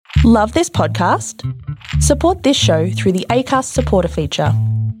Love this podcast? Support this show through the Acast supporter feature.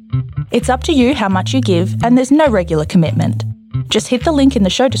 It's up to you how much you give, and there's no regular commitment. Just hit the link in the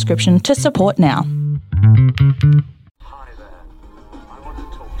show description to support now. Hi there. I want to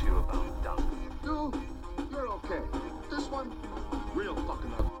talk to you about duck. You're okay. This one, real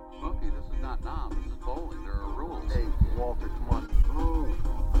fucking up. Smokey, this is not Nam. This is bowling. There are rules. Hey, Walter, come on. Oh,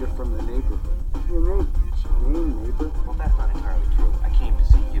 you're from the neighborhood. Your name? Neighbor? Well, that's not entirely true. I came to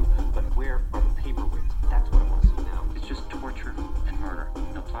see you, but where are the paperweights? That's what I want to see now. It's just torture and murder.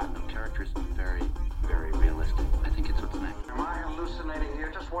 No plot, no characters. Very, very realistic. I think it's what's next. Am I hallucinating here?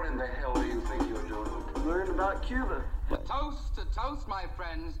 Just what in the hell do you think you're doing? Learn about Cuba. A toast, my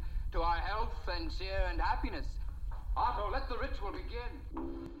friends, to our health and cheer and happiness. Otto, let the ritual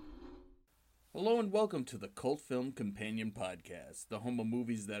begin. Hello and welcome to the Cult Film Companion Podcast, the home of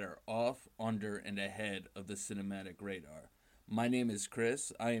movies that are off, under, and ahead of the cinematic radar. My name is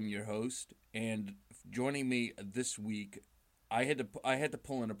Chris, I am your host, and joining me this week, I had to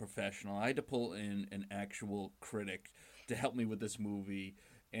pull in a professional. I had to pull in an actual critic to help me with this movie,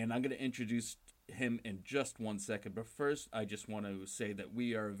 and I'm going to introduce him in just 1 second. But first, I just want to say that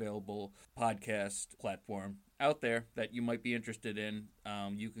we are available podcast platform out there that you might be interested in.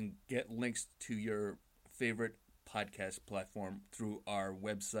 You can get links to your favorite podcast platform through our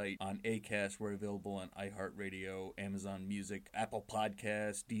website on Acast. We're available on iHeartRadio, Amazon Music, Apple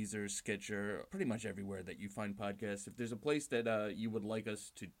Podcasts, Deezer, Stitcher, pretty much everywhere that you find podcasts. If there's a place that you would like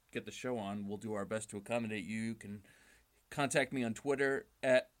us to get the show on, we'll do our best to accommodate you. You can contact me on Twitter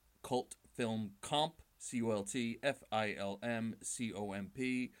at CultFilmComp,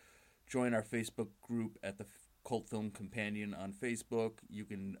 CultFilmComp. Join our Facebook group at the Cult Film Companion on Facebook. You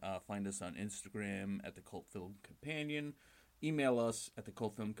can find us on Instagram at the Cult Film Companion. Email us at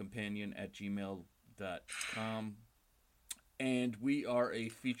thecultfilmcompanion@gmail.com. And we are a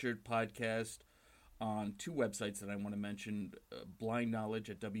featured podcast on two websites that I want to mention. Blind Knowledge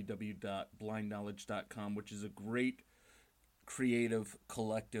at www.blindknowledge.com, which is a great creative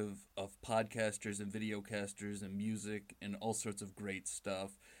collective of podcasters and videocasters and music and all sorts of great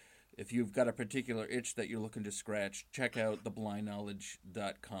stuff. If you've got a particular itch that you're looking to scratch, check out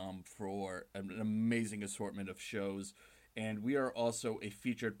theblindknowledge.com for an amazing assortment of shows. And we are also a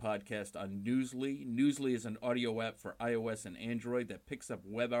featured podcast on Newsly. Newsly is an audio app for iOS and Android that picks up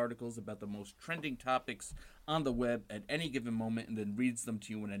web articles about the most trending topics on the web at any given moment and then reads them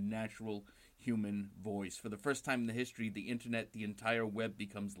to you in a natural human voice. For the first time in the history of the internet, the entire web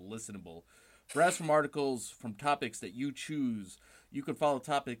becomes listenable. Browse from articles from topics that you choose. You can follow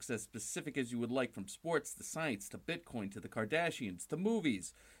topics as specific as you would like, from sports to science to Bitcoin to the Kardashians to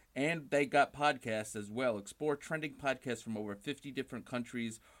movies. And they got podcasts as well. Explore trending podcasts from over 50 different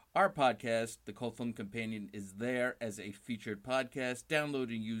countries. Our podcast, The Cult Film Companion, is there as a featured podcast.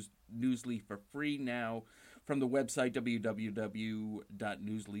 Download and use Newsly for free now from the website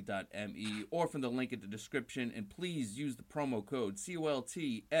www.newsly.me or from the link in the description. And please use the promo code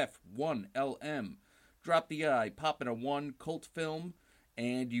COLTF1LM. Drop the I, pop in a 1, Cult Film,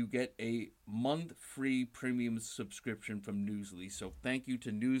 and you get a month free premium subscription from Newsly. So thank you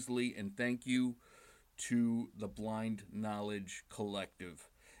to Newsly, and thank you to the Blind Knowledge Collective.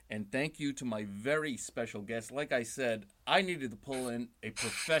 And thank you to my very special guest. Like I said, I needed to pull in a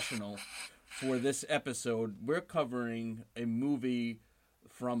professional for this episode. We're covering a movie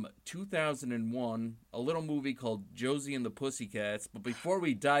from 2001, a little movie called Josie and the Pussycats. But before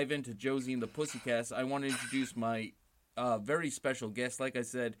we dive into Josie and the Pussycats, I want to introduce my very special guest. Like I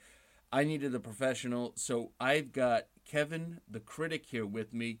said, I needed a professional, so I've got Kevin, the critic, here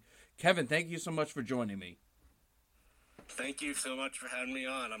with me. Kevin, thank you so much for joining me. Thank you so much for having me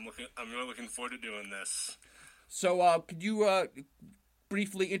on. I'm really looking forward to doing this. So, could you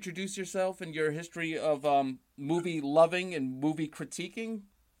briefly introduce yourself and your history of movie loving and movie critiquing?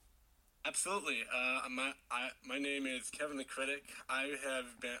 Absolutely. My name is Kevin the Critic. I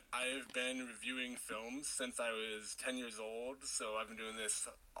have been reviewing films since I was 10 years old, so I've been doing this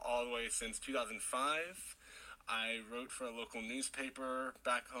all the way since 2005. I wrote for a local newspaper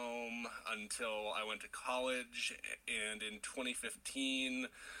back home until I went to college, and in 2015,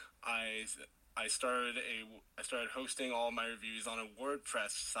 I started hosting all my reviews on a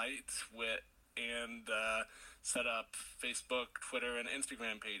WordPress site and set up Facebook, Twitter, and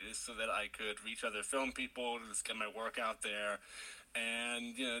Instagram pages so that I could reach other film people, just get my work out there,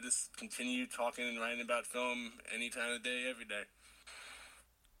 and just continue talking and writing about film any time of the day, every day.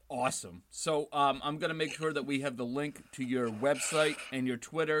 Awesome. So I'm going to make sure that we have the link to your website and your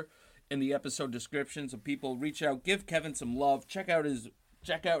Twitter in the episode description, so people reach out, give Kevin some love, check out his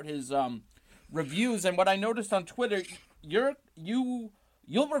reviews. And what I noticed on Twitter, you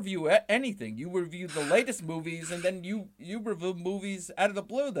You'll review anything. You review the latest movies, and then you review movies out of the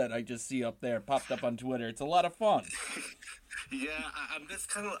blue that I just see up there, popped up on Twitter. It's a lot of fun. Yeah, I'm just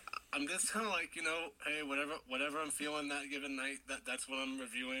kind of like, hey, whatever I'm feeling that given night, that's what I'm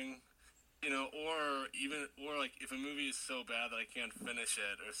reviewing, or like if a movie is so bad that I can't finish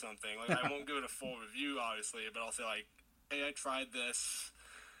it or something, like I won't give it a full review, obviously, but I'll say like, hey, I tried this.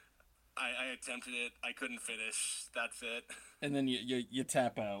 I attempted it. I couldn't finish. That's it. And then you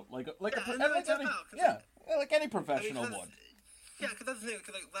tap out like any professional one. Yeah, because that's the thing.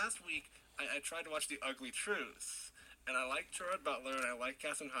 Because like last week, I tried to watch The Ugly Truth, and I liked Gerard Butler, and I liked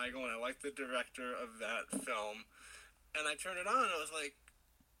Katherine Heigl, and I liked the director of that film. And I turned it on, and I was like,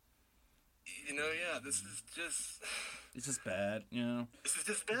 this is just. It's just bad, This is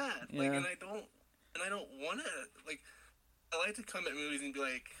just bad. Yeah. Like, and I don't want to like. I like to come at movies and be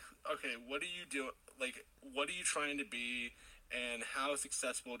like, okay, what are you doing? Like, what are you trying to be, and how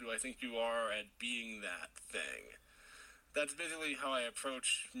successful do I think you are at being that thing? That's basically how I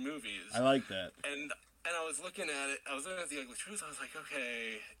approach movies. I like that. And I was looking at it. I was looking at The Ugly Truth. I was like,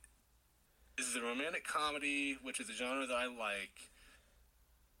 okay, this is a romantic comedy, which is a genre that I like,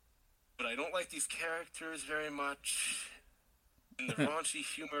 but I don't like these characters very much. And the raunchy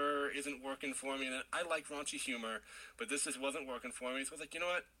humor isn't working for me. And I like raunchy humor, but this just wasn't working for me. So I was like, you know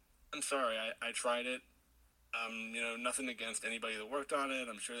what? I'm sorry. I tried it. Nothing against anybody that worked on it.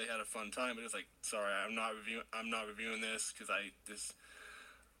 I'm sure they had a fun time, but it's like, sorry, I'm not reviewing this because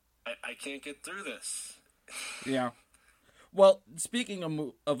I can't get through this. Yeah. Well,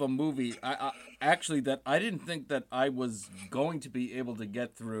 speaking of a movie, I actually that I didn't think that I was going to be able to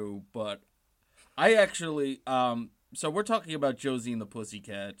get through, but I actually so we're talking about Josie and the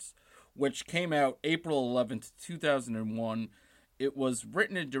Pussycats, which came out April 11th, 2001. It was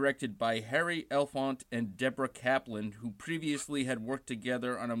written and directed by Harry Elfont and Deborah Kaplan, who previously had worked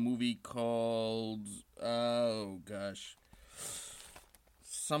together on a movie called,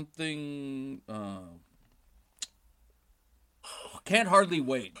 Can't Hardly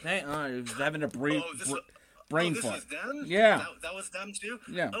Wait. I was having a brain this fart. Was them? Yeah. That was them too?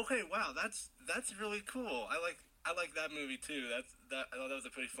 Yeah. Okay, wow, that's really cool. I like that movie too. I thought that was a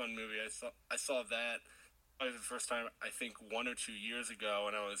pretty fun movie. I saw that probably the first time, I think 1 or 2 years ago,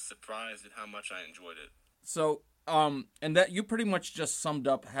 and I was surprised at how much I enjoyed it. So, and that you pretty much just summed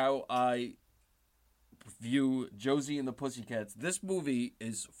up how I view Josie and the Pussycats. This movie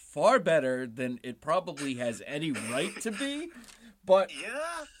is far better than it probably has any right to be, but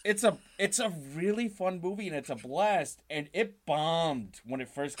yeah, it's a really fun movie and it's a blast, and it bombed when it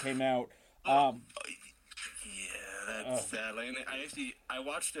first came out. That's sad. Like, and I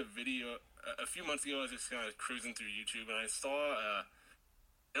watched a video a few months ago. I was just kind of cruising through YouTube, and I saw I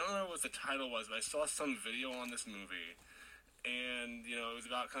don't know what the title was, but I saw some video on this movie, and it was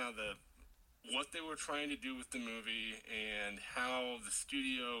about kind of what they were trying to do with the movie and how the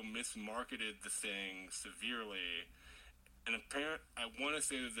studio mismarketed the thing severely. And I want to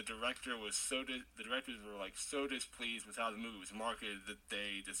say that the directors were like so displeased with how the movie was marketed that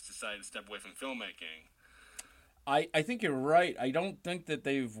they just decided to step away from filmmaking. I think you're right. I don't think that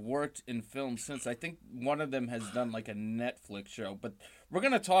they've worked in film since. I think one of them has done like a Netflix show. But we're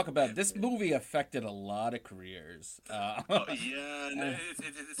going to talk about this movie affected a lot of careers.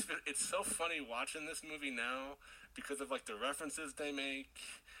 It's so funny watching this movie now because of like the references they make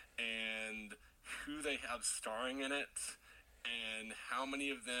and who they have starring in it and how many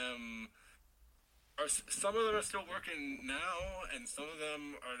of them some of them are still working now, and some of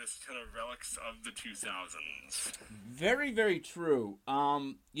them are just kind of relics of the 2000s. Very, very true.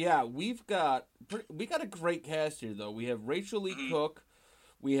 Yeah, we got a great cast here, though. We have Rachel Lee Cook,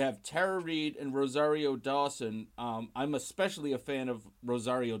 we have Tara Reid and Rosario Dawson. I'm especially a fan of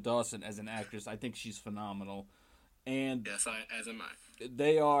Rosario Dawson as an actress. I think she's phenomenal. And yes, as am I.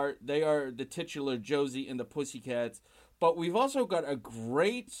 They are the titular Josie and the Pussycats, but we've also got a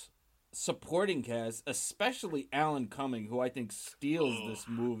great supporting cast, especially Alan Cumming, who I think steals this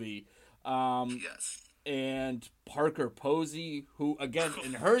movie. Yes. And Parker Posey, who, again,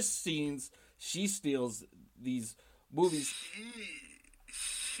 in her scenes, she steals these movies.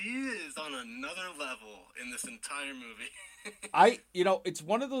 She is on another level in this entire movie. It's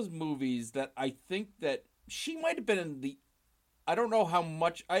one of those movies that I think that she might have been in the... I don't know how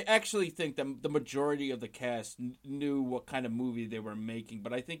much... I actually think that the majority of the cast knew what kind of movie they were making,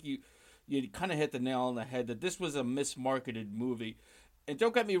 but I think you kind of hit the nail on the head that this was a mismarketed movie. And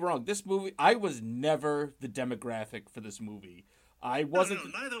don't get me wrong, this movie, I was never the demographic for this movie. I wasn't...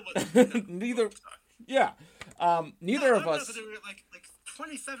 No, neither was... neither... Yeah. Neither of us... There were like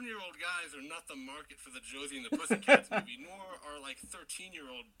 27-year-old guys are not the market for the Josie and the Pussycats movie, nor are like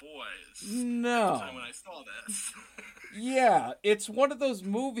 13-year-old boys. No. At the time when I saw this. Yeah, it's one of those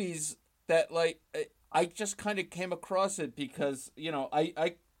movies that, like, I just kind of came across it because,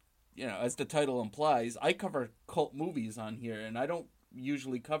 I as the title implies, I cover cult movies on here, and I don't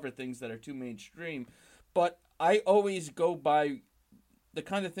usually cover things that are too mainstream, but I always go by the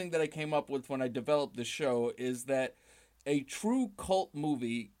kind of thing that I came up with when I developed the show is that a true cult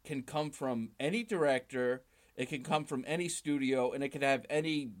movie can come from any director, it can come from any studio, and it can have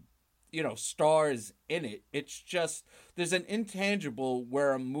any, stars in it. It's just, there's an intangible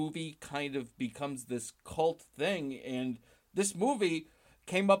where a movie kind of becomes this cult thing, and this movie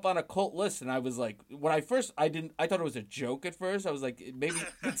came up on a cult list, and I was like, when I thought it was a joke at first. I was like, maybe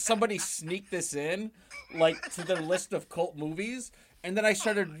did somebody sneak this in, like, to the list of cult movies? And then I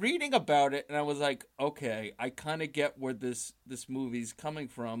started reading about it, and I was like, okay, I kind of get where this movie's coming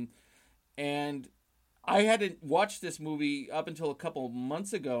from. And I hadn't watched this movie up until a couple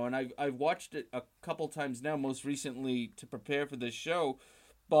months ago, and I've watched it a couple times now, most recently to prepare for this show.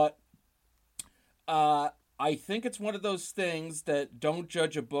 But I think it's one of those things that don't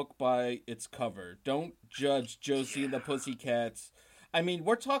judge a book by its cover. Don't judge Josie and the Pussycats. I mean,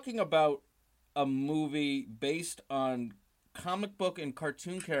 we're talking about a movie based on comic book and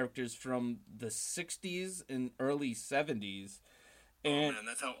cartoon characters from the 60s and early 70s. And man,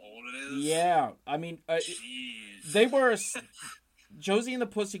 that's how old it is? Yeah. I mean, they were... Josie and the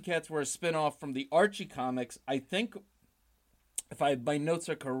Pussycats were a spin-off from the Archie comics. I think, if my notes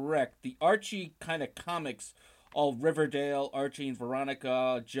are correct, the Archie kind of comics, all Riverdale, Archie and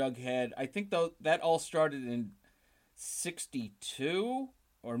Veronica, Jughead, I think that all started in 62,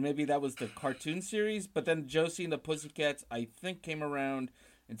 or maybe that was the cartoon series, but then Josie and the Pussycats, I think, came around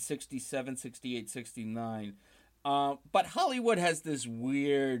in 67, 68, 69. But Hollywood has this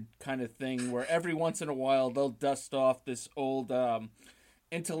weird kind of thing where every once in a while they'll dust off this old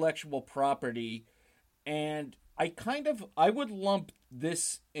intellectual property, and I would lump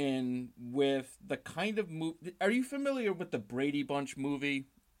this in with the kind of movie. Are you familiar with the Brady Bunch movie?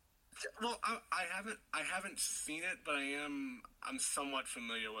 Well, I haven't seen it, but I'm somewhat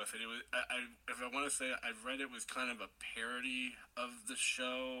familiar with it. It was if I want to say I've read it was kind of a parody of the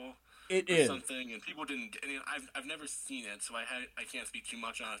show. It is something, and people didn't. I've never seen it, so I can't speak too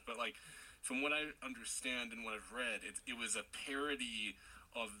much on it. But like from what I understand and what I've read, it was a parody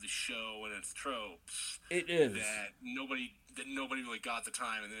of the show and its tropes. It is that nobody really got at the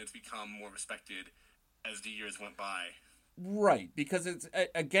time, and then it's become more respected as the years went by. Right, because it's,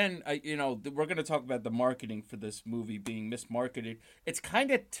 again, we're going to talk about the marketing for this movie being mismarketed. It's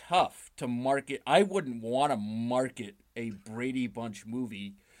kind of tough to market. I wouldn't want to market a Brady Bunch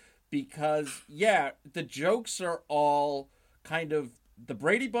movie because, the jokes are all kind of, the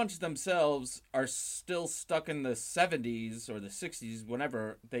Brady Bunch themselves are still stuck in the 70s or the 60s,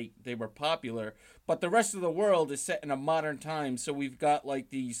 whenever they were popular, but the rest of the world is set in a modern time, so we've got like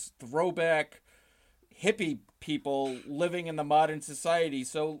these throwback hippie people living in the modern society.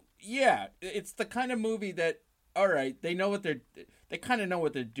 So it's the kind of movie that, all right, they kind of know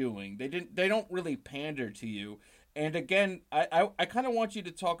what they're doing. They don't really pander to you. And again, I kind of want you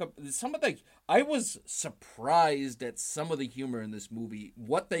to talk about I was surprised at some of the humor in this movie,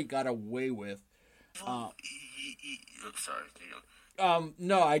 what they got away with. Sorry.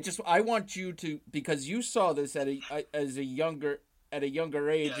 No, I want you to, because you saw this at a younger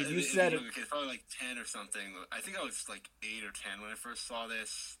age, and you said it. It's probably like 10 or something. I think I was like 8 or 10 when I first saw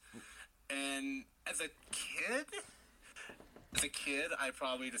this. And as a kid, I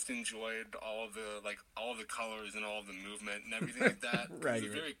probably just enjoyed all of the colors and all of the movement and everything like that. Right.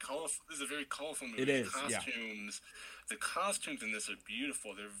 This is a very colorful movie. It is. The costumes in this are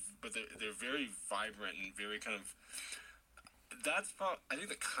beautiful. They're very vibrant and very kind of. I think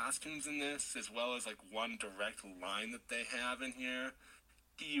the costumes in this, as well as like one direct line that they have in here,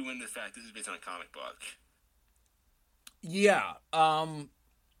 key you into the fact this is based on a comic book. Yeah.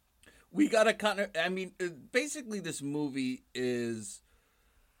 We gotta kind of. I mean, basically, this movie it's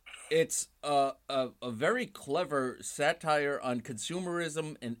a very clever satire on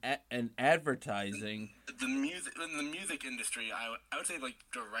consumerism and advertising. The music industry, I would say, like,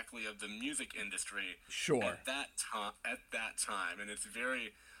 directly of the music industry. Sure. At that time, and it's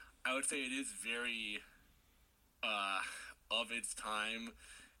very, I would say it is very, of its time,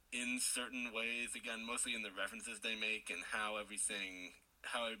 in certain ways. Again, mostly in the references they make and how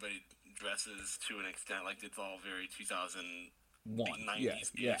everybody dresses to an extent. Like, it's all very 2001.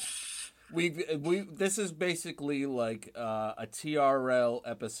 90s. Yeah. we this is basically like a TRL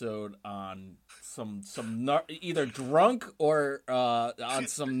episode on some either drunk or on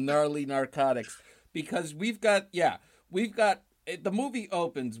some gnarly narcotics, because we've got the movie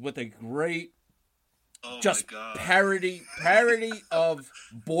opens with a great parody of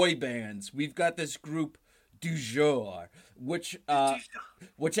boy bands. We've got this group du jour, which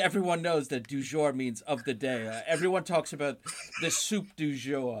everyone knows that du jour means of the day. Everyone talks about the soup du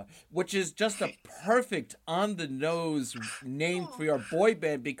jour, which is just a perfect on the nose name for your boy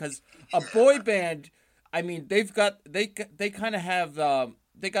band, because a boy band, I mean, they kind of have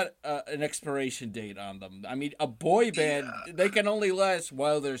they got an expiration date on them. I mean, a boy band, they can only last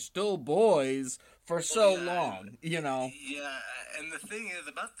while they're still boys for so long, you know. Yeah, and the thing is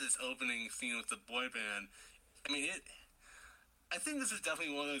about this opening scene with the boy band, I mean, I think this is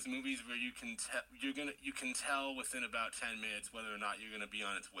definitely one of those movies where you can tell within about 10 minutes whether or not you're gonna be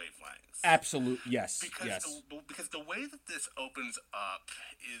on its wavelengths. Absolutely, yes. Because the way that this opens up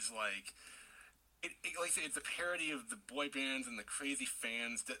is like. Like I say, it's a parody of the boy bands and the crazy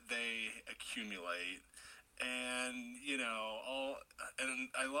fans that they accumulate, and and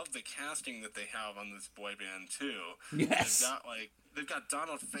I love the casting that they have on this boy band too. Yes, they've got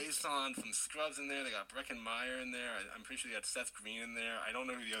Donald Faison from Scrubs in there. They got Breckin-Meyer in there. I'm pretty sure they got Seth Green in there. I don't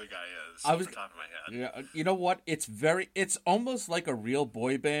know who the other guy is off the top of my head. Yeah, you know what? It's almost like a real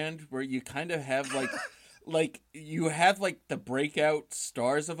boy band where you kind of have like. Like, you have, like, the breakout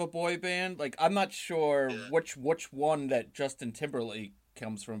stars of a boy band. Like, I'm not sure which one that Justin Timberlake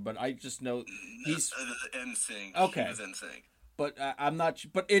comes from, but I just know he's... NSYNC. Okay. He was NSYNC. But I'm not...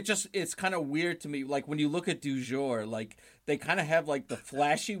 But it's kind of weird to me. Like, when you look at Du Jour, like, they kind of have, like, the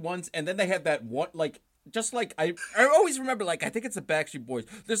flashy ones, and then they have that one, like... Just like, I always remember, like, I think it's the Backstreet Boys.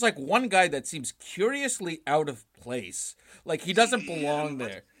 There's, like, one guy that seems curiously out of place. Like, he doesn't belong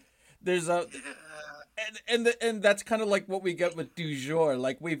there. There's a... And that's kind of like what we get with Du Jour.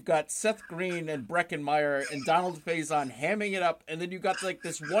 Like, we've got Seth Green and Breckin-Meyer and Donald Faison hamming it up, and then you got like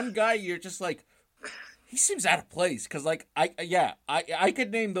this one guy. You're just like, he seems out of place, because like I could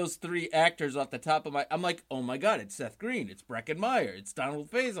name those three actors off the top of my. I'm like, oh my god, it's Seth Green, it's Breckin-Meyer, it's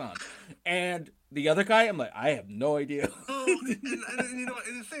Donald Faison, and the other guy, I'm like, I have no idea. Oh, and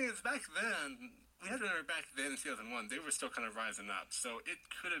the thing is, back then. We had to remember back then in 2001, they were still kind of rising up. So it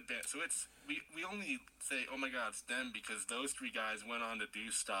could have been. So we only say, oh my God, it's them, because those three guys went on to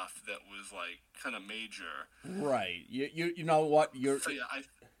do stuff that was like kind of major. Right. You know what?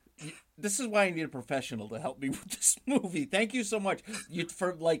 This is why I need a professional to help me with this movie. Thank you so much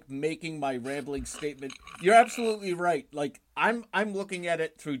for like making my rambling statement. You're absolutely right. Like, I'm looking at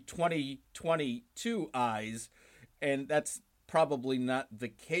it through 2022 eyes, and that's probably not the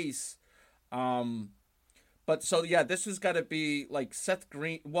case. But so yeah, this has got to be like Seth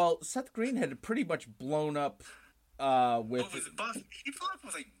Green. Well, Seth Green had pretty much blown up with. Was it Buffy? He blew up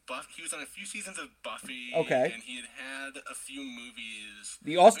with like Buffy. He was on a few seasons of Buffy. Okay. And he had a few movies.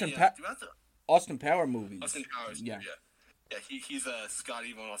 The Austin Power movies. Austin Powers. Yeah. Yeah. He's Scott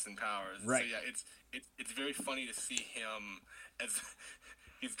Evil in Austin Powers. Right. So yeah, it's very funny to see him as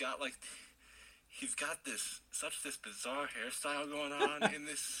he's got this bizarre hairstyle going on in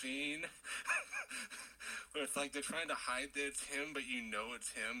this scene where it's like they're trying to hide that it's him, but you know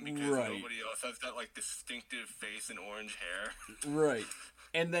it's him because nobody else has that like distinctive face and orange hair. Right.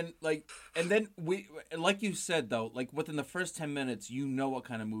 And then we, like you said though, like within the first 10 minutes, you know what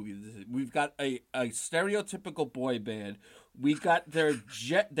kind of movie this is. We've got a stereotypical boy band. We got their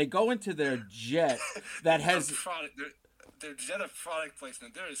jet. They go into their jet that has their jet of product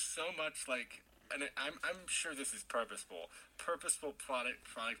placement. There is so much like. And I'm sure this is purposeful. Purposeful product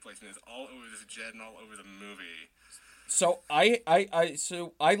placement is all over this jet and all over the movie. So I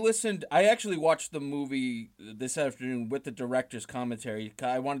listened. I actually watched the movie this afternoon with the director's commentary.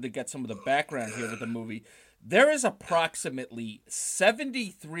 I wanted to get some of the background here with the movie. There is approximately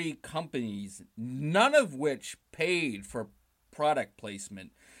 73 companies, none of which paid for product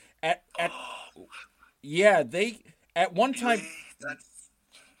placement. They at one time.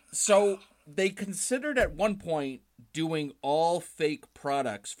 So. They considered at one point doing all fake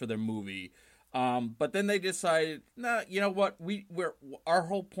products for their movie, but then they decided, nah, you know what? Our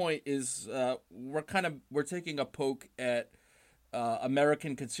whole point is we're taking a poke at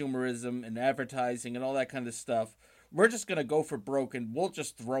American consumerism and advertising and all that kind of stuff. We're just gonna go for broke, and we'll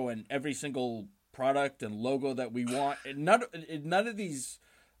just throw in every single product and logo that we want. And none of these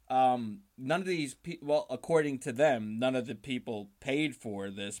people, well, according to them, none of the people paid for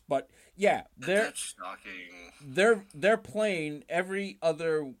this, but yeah, That's shocking. They're playing every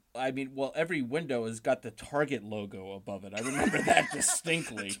other every window has got the Target logo above it. I remember that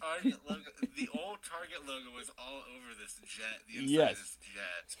distinctly. The Target logo, the old Target logo was all over this jet, the inside of this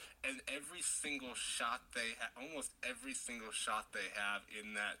jet, and every single shot almost every single shot they have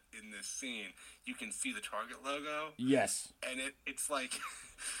in this scene, you can see the Target logo. Yes, and it's like.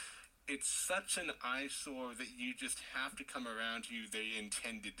 It's such an eyesore that you just have to come around to. They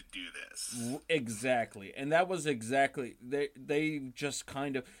intended to do this. Exactly. And that was exactly... They just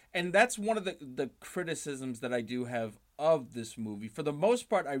kind of... And that's one of the criticisms that I do have of this movie. For the most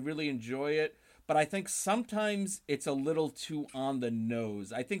part, I really enjoy it. But I think sometimes it's a little too on the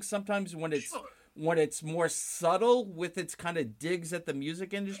nose. I think sometimes when it's more subtle with its kind of digs at the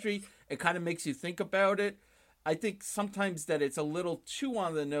music industry, it kind of makes you think about it. I think sometimes that it's a little too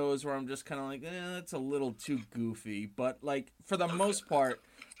on the nose where I'm just kind of like, it's a little too goofy. But, like, for the most part,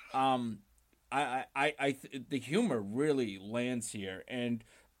 the humor really lands here. And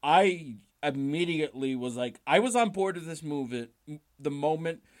I immediately was like, I was on board with this movie the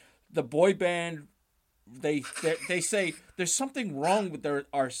moment the boy band, they say, there's something wrong with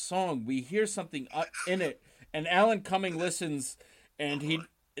our song. We hear something in it. And Alan Cumming listens, and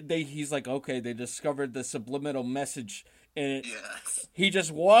he's like, okay, they discovered the subliminal message, and he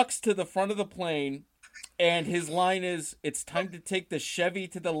just walks to the front of the plane, and his line is, "It's time to take the Chevy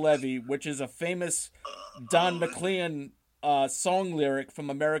to the levee," which is a famous Don McLean song lyric from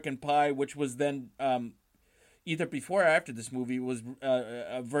American Pie, which was then either before or after this movie was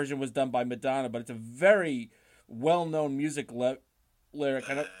a version was done by Madonna, but it's a very well-known music lyric,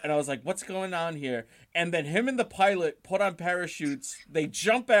 and I was like, what's going on here? And then him and the pilot put on parachutes, they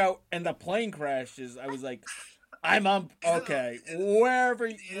jump out, and the plane crashes. I was like, I'm on, okay, wherever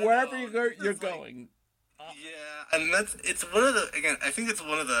you're going. Yeah, and it's one of the, again, I think it's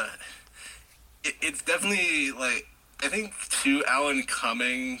one of the, it's definitely, like, I think, too, Alan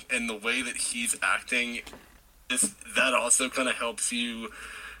Cumming and the way that he's acting, that also kind of helps you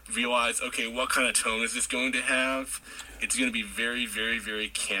realize, okay, what kind of tone is this going to have? It's going to be very, very, very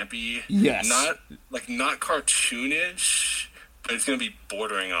campy. Yes. Not cartoonish, but it's going to be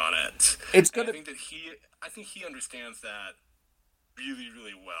bordering on it. I think he understands that really,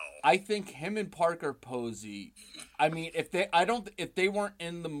 really well. I think him and Parker Posey, I mean, if they weren't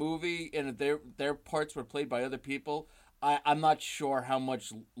in the movie and if their parts were played by other people, I'm not sure how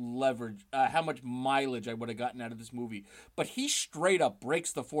much how much mileage I would have gotten out of this movie. But he straight up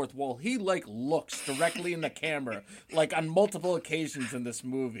breaks the fourth wall. He, like, looks directly in the camera, like, on multiple occasions in this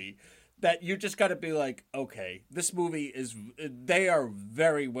movie. That you just got to be like, okay, this movie they are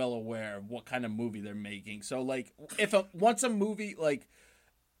very well aware of what kind of movie they're making. So, like, once a movie, like,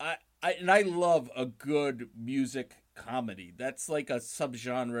 I love a good music comedy. That's like a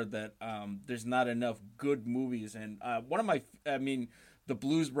subgenre that there's not enough good movies. And The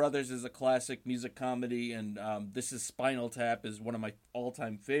Blues Brothers is a classic music comedy, and This Is Spinal Tap is one of my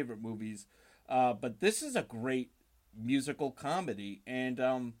all-time favorite movies. But this is a great musical comedy,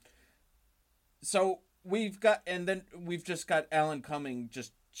 and so we've just got Alan Cumming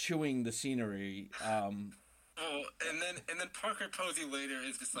just chewing the scenery. And then Parker Posey later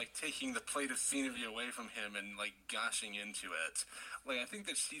is just, like, taking the plate of scenery away from him and, like, goshing into it. Like, I think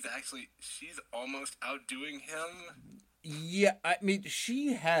that she's almost outdoing him. Yeah, I mean,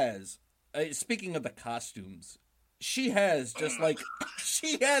 she has, speaking of the costumes, she has just, like,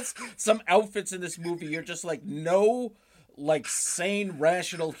 she has some outfits in this movie you're just like, no, like, sane,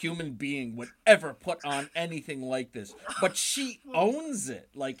 rational human being would ever put on anything like this. But she owns it.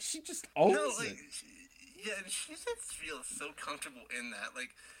 Like, she just owns it. Yeah, and she just feels so comfortable in that.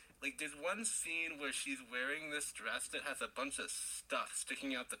 Like there's one scene where she's wearing this dress that has a bunch of stuff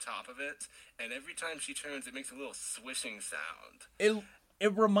sticking out the top of it, and every time she turns, it makes a little swishing sound.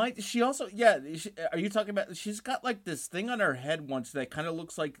 It reminds... She also... are you talking about... She's got, like, this thing on her head once that kind of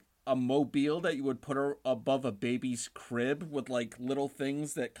looks like a mobile that you would put her above a baby's crib with, like, little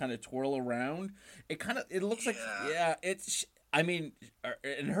things that kind of twirl around. It looks like... Yeah, it's... I mean,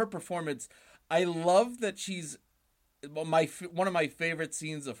 in her performance... I love that she's one of my favorite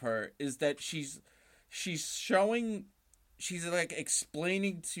scenes of her is that she's like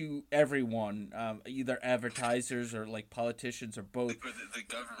explaining to everyone, either advertisers or like politicians or both. Or the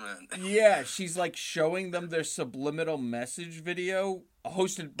government. Yeah, she's like showing them their subliminal message video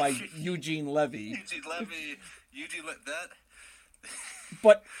hosted by Eugene Levy.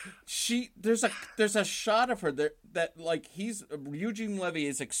 But there's a shot of her there that like Eugene Levy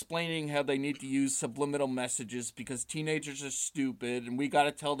is explaining how they need to use subliminal messages because teenagers are stupid and we got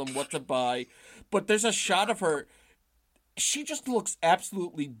to tell them what to buy. But there's a shot of her she just looks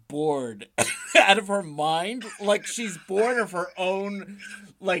absolutely bored out of her mind. Like, she's bored of her own,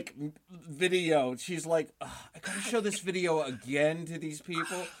 like, video. She's like, "Ugh, I gotta show this video again to these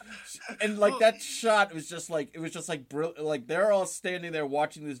people." And, like, that shot was just like, it was just like, like, they're all standing there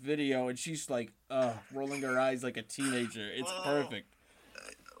watching this video, and she's like, rolling her eyes like a teenager. It's perfect.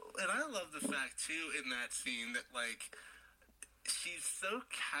 And I love the fact, too, in that scene that, like, she's so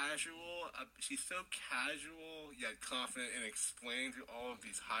casual yet confident in explaining to all of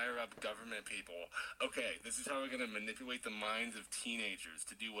these higher up government people, okay, this is how we're going to manipulate the minds of teenagers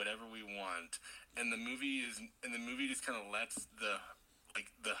to do whatever we want. And the movie just kind of lets the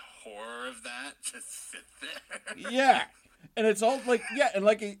horror of that just sit there. Yeah. And it's all like, yeah, and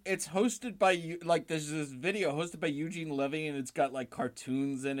like it's hosted by, like, there's this video hosted by Eugene Levy, and it's got like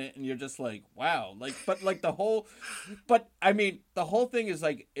cartoons in it, and you're just like, wow, like, but like the whole thing is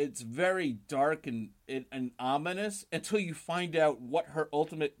like, it's very dark and ominous until you find out what her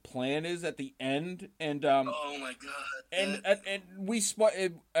ultimate plan is at the end, and oh my god, and we spoil.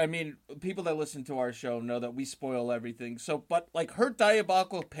 I mean, people that listen to our show know that we spoil everything. So, but like, her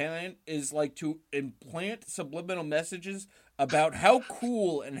diabolical plan is like to implant subliminal messages about how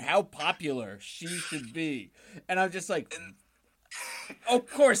cool and how popular she should be, and I'm just like, of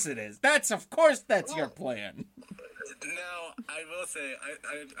course it is. That's your plan. Now, I will say,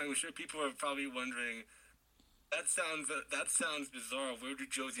 I'm sure people are probably wondering, that sounds bizarre. Where do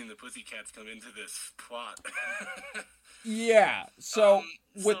Josie and the Pussycats come into this plot? Yeah. So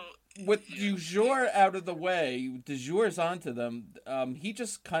with Du Jour out of the way, Du Jour's onto them. He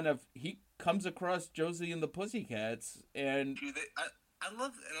just he comes across Josie and the Pussycats, and I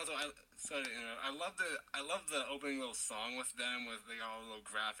love the opening little song with them, with like all the little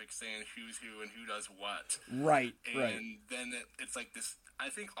graphics saying who's who and who does what. Right. And then it's like this. I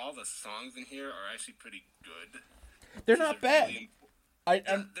think all the songs in here are actually pretty good. They're not bad.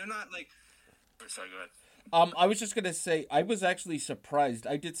 They're not like. Sorry, go ahead. I was just gonna say, I was actually surprised.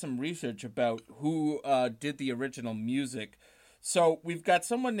 I did some research about who did the original music. So we've got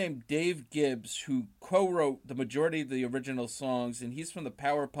someone named Dave Gibbs who co-wrote the majority of the original songs, and he's from the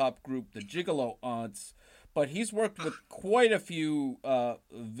power pop group the Gigolo Aunts. But he's worked with quite a few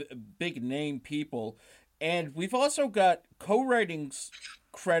big name people, and we've also got co-writing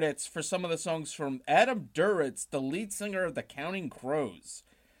credits for some of the songs from Adam Duritz, the lead singer of the Counting Crows.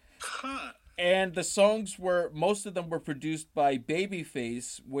 And the songs most of them were produced by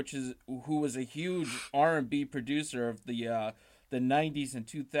Babyface, who was a huge R&B producer of the 90s and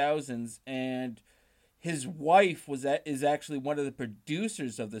 2000s, and his wife is actually one of the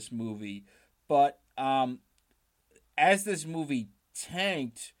producers of this movie. But as this movie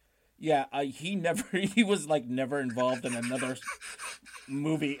tanked, he was like never involved in another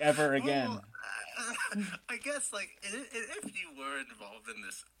movie ever again. Well, I guess, like, if you were involved in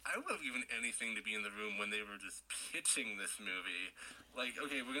this, I would have given anything to be in the room when they were just pitching this movie. Like,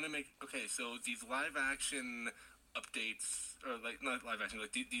 okay, we're gonna so these live action updates, or like, not live action,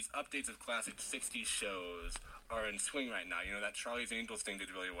 like these updates of classic 60s shows are in swing right now. You know, that Charlie's Angels thing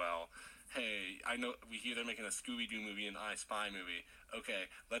did really well. Hey, I know we hear they're making a Scooby-Doo movie and I Spy movie. Okay,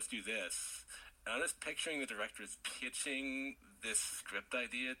 let's do this. And I'm just picturing the directors pitching this script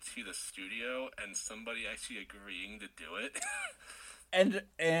idea to the studio and somebody actually agreeing to do it.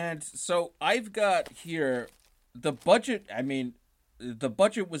 and so I've got here the budget. I mean, the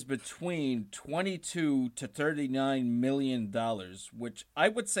budget was between $22 to $39 million, which I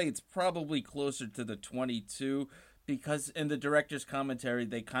would say it's probably closer to the 22, because in the director's commentary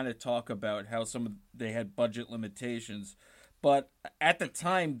they kind of talk about how they had budget limitations. But at the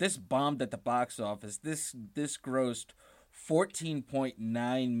time, this bombed at the box office. This grossed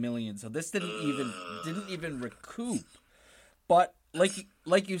 $14.9 million. So this didn't even recoup. But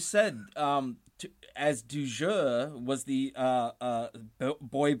like you said, as Du Jour was the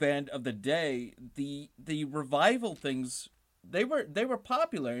boy band of the day, the revival things, they were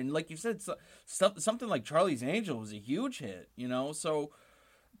popular, and like you said, something like Charlie's Angel was a huge hit, you know. So,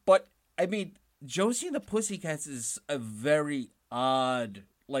 but I mean, Josie and the Pussycats is a very odd,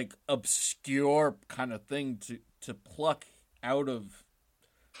 like, obscure kind of thing to pluck out of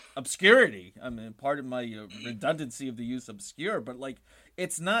obscurity. I mean, pardon my redundancy of the use obscure, but like,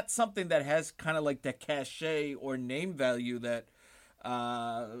 it's not something that has kind of like the cachet or name value that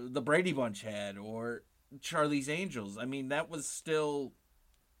the Brady Bunch had, or Charlie's Angels. I mean, that was still,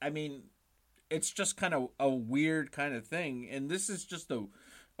 I mean, it's just kind of a weird kind of thing, and this is just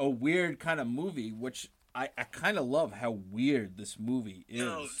a weird kind of movie, which I kind of love how weird this movie is.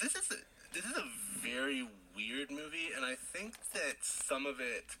 No, this is a very weird movie, and I think that some of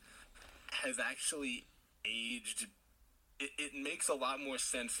it has actually aged it makes a lot more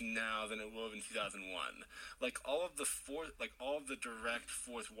sense now than it would have in 2001. Like all of the direct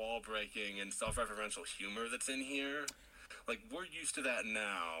fourth wall breaking and self-referential humor that's in here, like we're used to that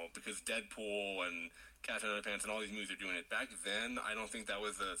now because Deadpool and Captain Underpants and all these movies are doing it. Back then, I don't think that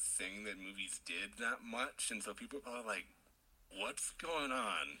was a thing that movies did that much, and so people are probably like, "What's going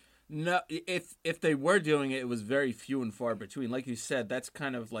on?" No, if they were doing it, it was very few and far between. Like you said, that's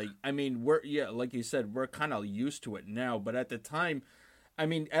kind of like, I mean, like you said, we're kind of used to it now. But at the time, I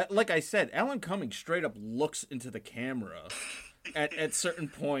mean, like I said, Alan Cumming straight up looks into the camera at certain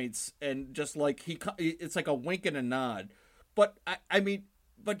points, and just like it's like a wink and a nod. But I mean,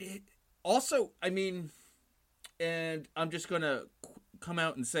 also, I mean, and I'm just gonna come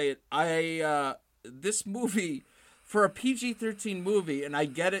out and say it. This movie, for a PG-13 movie, and I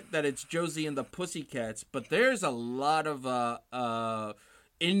get it that it's Josie and the Pussycats, but there's a lot of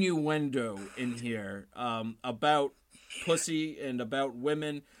innuendo in here about pussy and about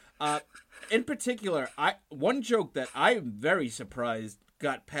women. In particular, one joke that I'm very surprised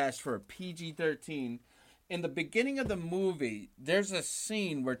got passed for a PG-13. In the beginning of the movie, there's a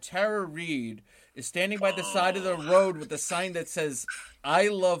scene where Tara Reid is standing by the side of the road with a sign that says, "I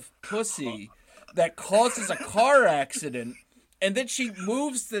love pussy," that causes a car accident, and then she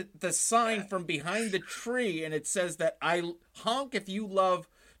moves the sign from behind the tree, and it says that I honk if you love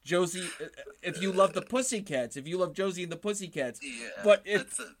Josie, if you love the Pussycats, if you love Josie and the Pussycats. Yeah, but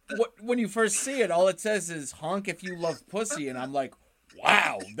when you first see it, all it says is honk if you love pussy, and I'm like,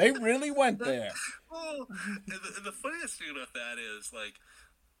 wow, they really went there. Well, the funniest thing about that is, like,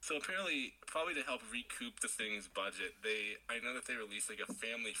 so apparently, probably to help recoup the thing's budget, I know that they released like a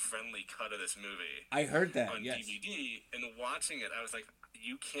family-friendly cut of this movie. I heard that, on yes. DVD, and watching it, I was like,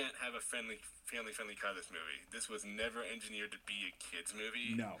 you can't have a family-friendly cut of this movie. This was never engineered to be a kids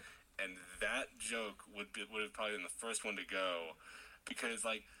movie. No. And that joke would have probably been the first one to go, because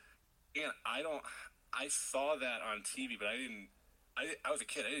like, again, I saw that on TV, but I was a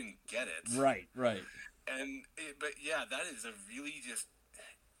kid, I didn't get it. Right. And but yeah, that's a really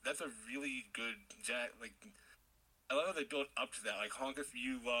good like. I love how they built up to that. Like, honk if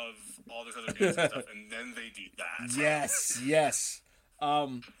you love all this other good stuff, and then they do that. Yes.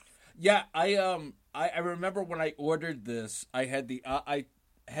 Yeah, I remember when I ordered this, I had the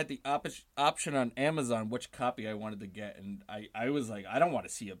option on Amazon which copy I wanted to get, and I was like, I don't want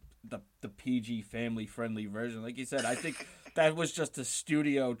to see the PG family friendly version. Like you said, I think that was just a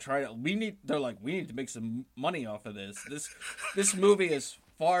studio trying to. We need to make some money off of this. This movie is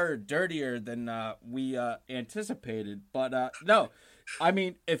far dirtier than we anticipated. But no, I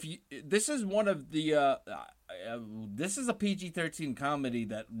mean, this is one of the this is a PG-13 comedy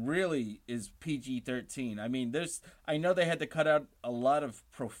that really is PG-13. I mean, I know they had to cut out a lot of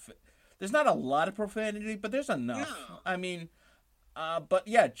there's not a lot of profanity, but there's enough. No. I mean, but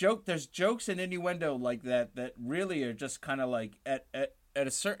yeah, there's jokes and innuendo like that really are just kind of like at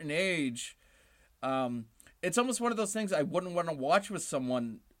a certain age. It's almost one of those things I wouldn't want to watch with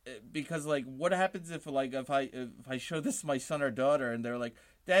someone, because like, what happens if I show this to my son or daughter and they're like,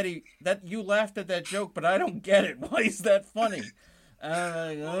 "Daddy, that you laughed at that joke, but I don't get it. Why is that funny?"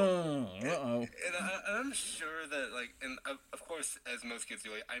 Like, And I'm sure that, like, and of course, as most kids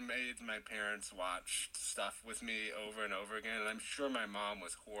do, like, I made my parents watch stuff with me over and over again, and I'm sure my mom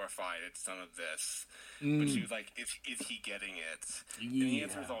was horrified at some of this. But she was like, "Is he getting it?" Yeah. And the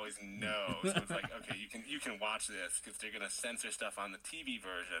answer was always no. So it's like, okay, you can watch this because they're gonna censor stuff on the TV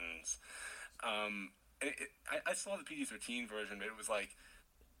versions. I saw the PG-13 version, but it was like,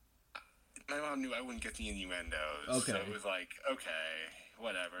 my mom knew I wouldn't get the innuendos. Okay. So it was like, okay,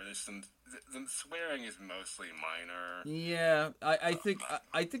 whatever. There's the swearing is mostly minor. Yeah, I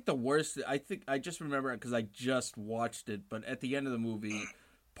think the worst. I just remember it because I just watched it. But at the end of the movie,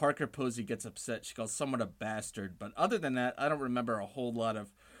 Parker Posey gets upset. She calls someone a bastard. But other than that, I don't remember a whole lot of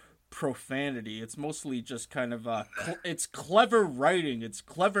profanity. It's mostly just kind of it's clever writing. It's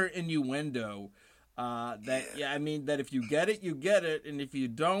clever innuendo. That I mean, that if you get it, you get it, and if you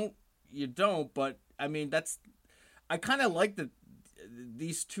don't, you don't. But I mean, I kind of like that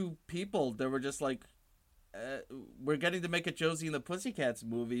these two people, they were just like, we're getting to make a Josie and the Pussycats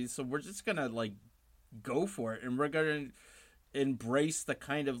movie, so we're just gonna like go for it, and we're gonna embrace the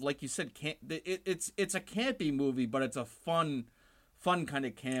kind of, like you said, it's a campy movie, but it's a fun kind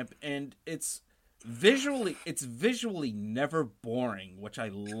of camp, and it's visually never boring, which I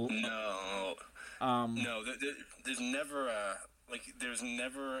love. No, there's never there's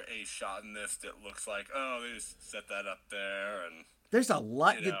never a shot in this that looks like, oh, they just set that up there, and there's a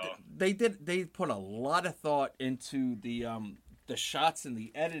lot. They put a lot of thought into the shots and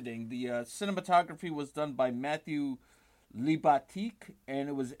the editing. The cinematography was done by Matthew Libatique, and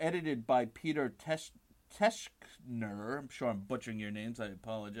it was edited by Peter Teschner. I'm sure I'm butchering your names. I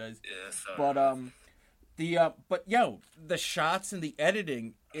apologize. Yeah, sorry. But the shots and the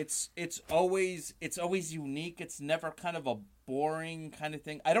editing, it's always unique. It's never kind of a boring kind of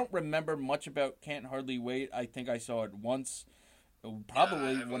thing. I don't remember much about Can't Hardly Wait. I think I saw it once,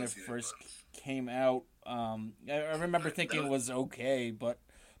 probably when it first came out. I remember thinking it was okay, but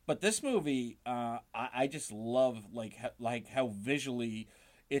this movie, I just love like how visually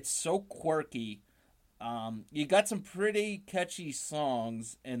it's so quirky. You got some pretty catchy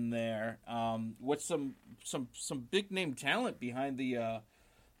songs in there, with some big name talent behind the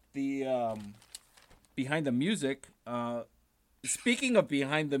music. Speaking of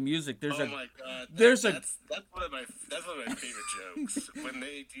behind the music, that's one of my favorite jokes when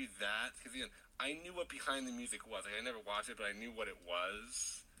they do that, because again, I knew what behind the music was. Like, I never watched it, but I knew what it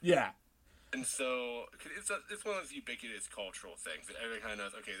was. Yeah. And so it's one of those ubiquitous cultural things that everybody kind of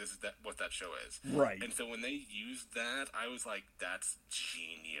knows. Okay, this is what that show is. Right. And so when they used that, I was like, "That's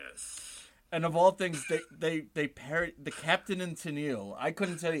genius." And of all things, they parodied the Captain and Tennille. I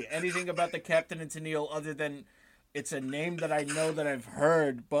couldn't tell you anything about the Captain and Tennille other than it's a name that I know that I've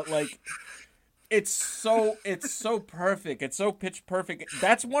heard, but like, it's so perfect. It's so pitch perfect.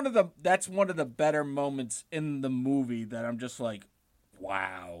 That's one of the better moments in the movie that I'm just like,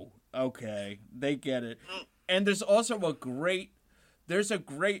 wow. Okay, they get it. And there's also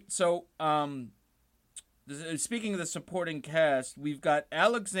speaking of the supporting cast, we've got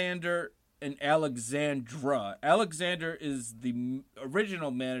Alexander and Alexandra. Alexander is the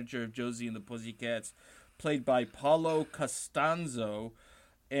original manager of Josie and the Pussycats, played by Paulo Costanzo,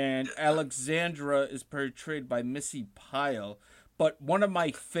 and Alexandra is portrayed by Missy Pyle. But one of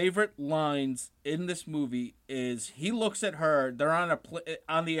my favorite lines in this movie is he looks at her. They're on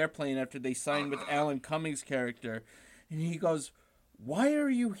the airplane after they sign with Alan Cummings' character, and he goes, "Why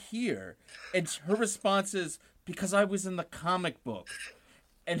are you here?" And her response is, "Because I was in the comic book."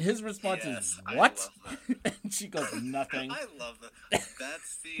 And his response is, "What?" And she goes, "Nothing." I love that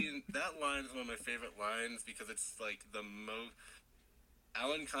scene. That line is one of my favorite lines because it's like the most.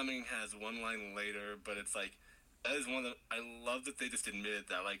 Alan Cumming has one line later, but it's like. That is one of the... I love that they just admitted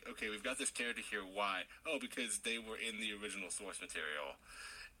that, like, okay, we've got this character here, why? Oh, because they were in the original source material.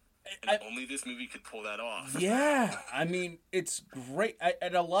 And only this movie could pull that off. Yeah, I mean, it's great.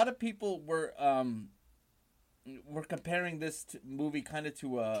 And a lot of people were comparing this movie kind of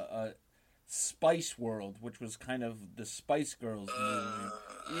to a Spice World, which was kind of the Spice Girls movie.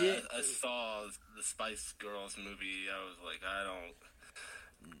 Yeah. I saw the Spice Girls movie. I was like,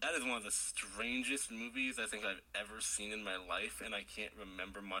 that is one of the strangest movies I think I've ever seen in my life, and I can't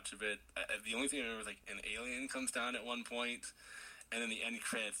remember much of it. The only thing I remember is, like, an alien comes down at one point, and in the end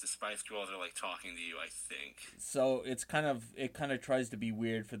credits, the Spice Girls are, like, talking to you, I think. So it kind of tries to be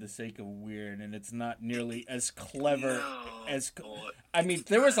weird for the sake of weird, and it's not nearly as clever as... I mean,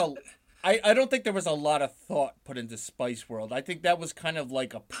 there was I don't think there was a lot of thought put into Spice World. I think that was kind of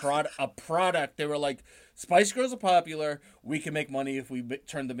like a product. They were like, Spice Girls are popular. We can make money if we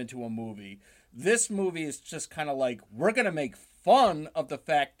turn them into a movie. This movie is just kind of like, we're going to make fun of the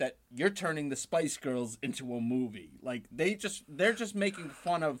fact that you're turning the Spice Girls into a movie. Like, they're just making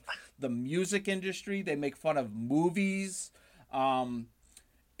fun of the music industry. They make fun of movies.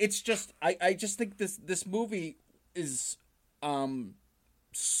 It's just, I just think this movie is...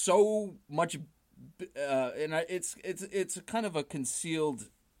 so much, and it's kind of a concealed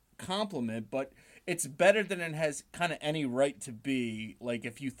compliment, but it's better than it has kind of any right to be. Like,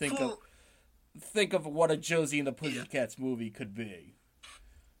 if you think of what a Josie and the Pussycats movie could be.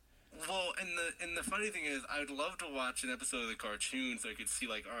 Well, and the funny thing is, I'd love to watch an episode of the cartoon so I could see,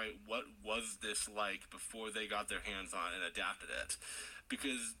 like, all right, what was this like before they got their hands on and adapted it?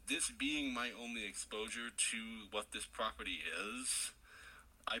 Because this being my only exposure to what this property is,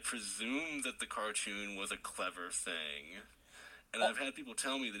 I presume that the cartoon was a clever thing. And I've had people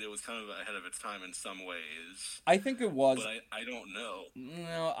tell me that it was kind of ahead of its time in some ways. I think it was. But I don't know.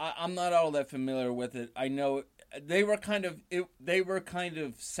 No, I'm not all that familiar with it. I know they were kind of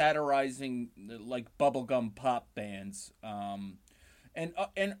satirizing like bubblegum pop bands. And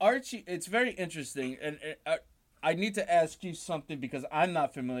Archie, it's very interesting. And I need to ask you something because I'm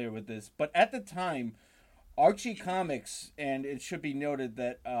not familiar with this. But at the time, Archie Comics, and it should be noted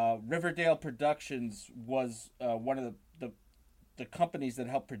that Riverdale Productions was one of the companies that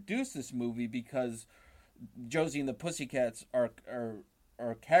helped produce this movie, because Josie and the Pussycats are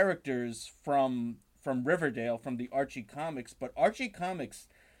characters from Riverdale, from the Archie Comics. But Archie Comics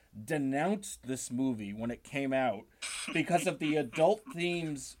denounced this movie when it came out because of the adult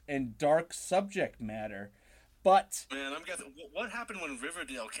themes and dark subject matter. But man, I'm guessing what happened when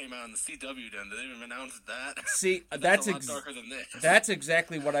Riverdale came out in the CW. Then did they even announce that? See, that's a lot darker than this. That's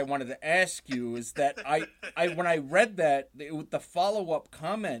exactly what I wanted to ask you. Is that I when I read that the follow up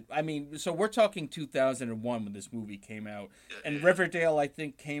comment. I mean, so we're talking 2001 when this movie came out, and Riverdale I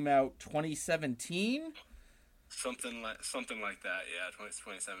think came out 2017. Something like that. Yeah,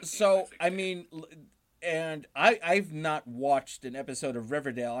 2017. So I mean. And I've not watched an episode of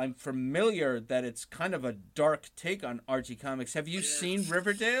Riverdale. I'm familiar that it's kind of a dark take on Archie comics. Have you seen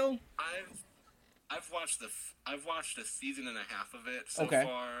Riverdale? I've watched a season and a half of it so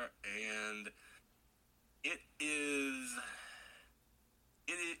far, and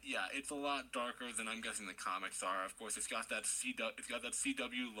it's a lot darker than I'm guessing the comics are. Of course, it's got that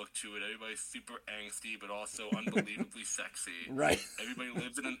CW look to it. Everybody's super angsty, but also unbelievably sexy. Right. Everybody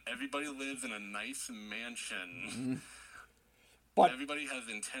lives in a nice mansion. Mm-hmm. But everybody has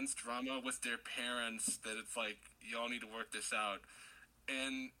intense drama with their parents that it's like, y'all need to work this out.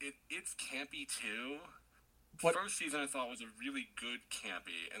 And it's campy too. The first season I thought was a really good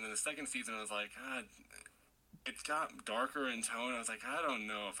campy, and then the second season I was like, God, it got darker in tone. I was like, I don't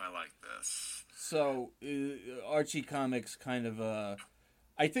know if I like this. So Archie comics kind of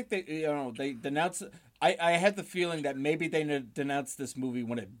I think they denounced. I had the feeling that maybe they denounced this movie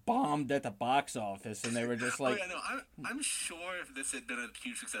when it bombed at the box office, and they were just like, I'm sure if this had been a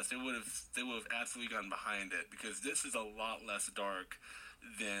huge success, they would have absolutely gotten behind it, because this is a lot less dark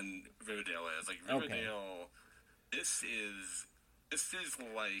than Riverdale is. Like Riverdale, this is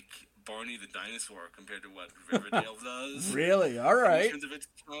like Barney the dinosaur compared to what Riverdale does. Really? All right. In terms of its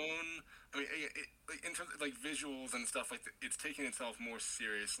tone, I mean, in terms of like visuals and stuff like that, it's taking itself more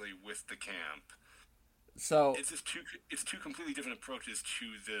seriously with the camp. So it's just two completely different approaches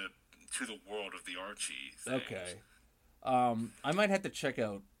to the world of the Archie things. Okay. I might have to check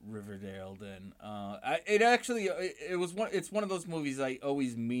out Riverdale then. It's one of those movies I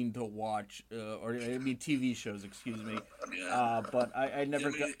always mean to watch, TV shows, excuse me. Yeah. But I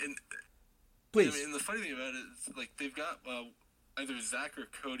never got. Please. And the funny thing about it is, like, they've got either Zach or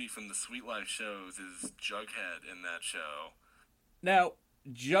Cody from the Sweet Life shows is Jughead in that show. Now,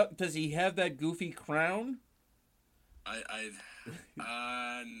 does he have that goofy crown? Not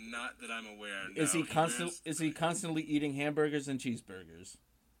that I'm aware. No. Is he constantly eating hamburgers and cheeseburgers?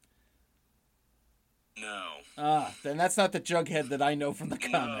 No. Then that's not the Jughead that I know from the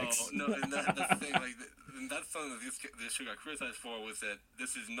comics. No, and that's the thing. Like, that's something that this show got criticized for, was that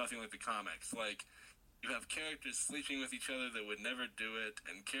this is nothing like the comics. Like, you have characters sleeping with each other that would never do it,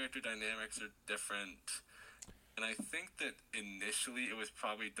 and character dynamics are different. And I think that initially it was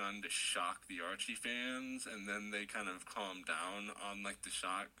probably done to shock the Archie fans, and then they kind of calmed down on, like, the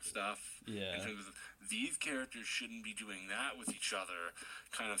shock stuff. Yeah. In terms of, these characters shouldn't be doing that with each other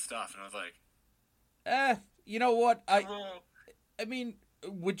kind of stuff. And I was like, you know what? I mean,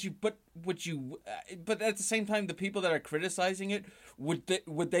 would you, but at the same time, the people that are criticizing it, would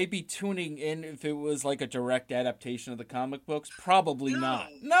they be tuning in if it was like a direct adaptation of the comic books? Probably not.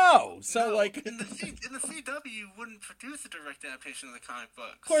 No. So like, in the CW wouldn't produce a direct adaptation of the comic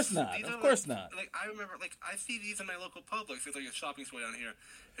books. Of course not. Like, I remember, like, I see these in my local Publix. It's like a shopping store down here.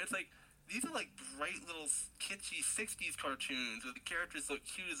 It's like, these are like bright little kitschy 60s cartoons where the characters look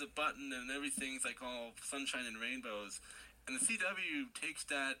cute as a button and everything's like all sunshine and rainbows. And the CW takes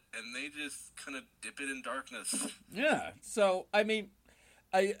that and they just kind of dip it in darkness. Yeah. So I mean,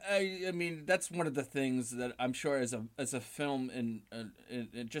 I mean that's one of the things that I'm sure as a film and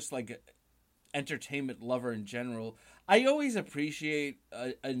just like entertainment lover in general, I always appreciate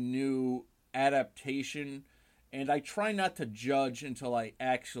a new adaptation, and I try not to judge until I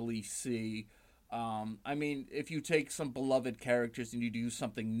actually see. I mean, if you take some beloved characters and you do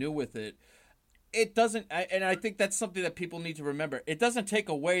something new with it, it doesn't, and I think that's something that people need to remember. It doesn't take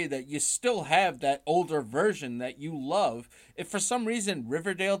away that you still have that older version that you love. If for some reason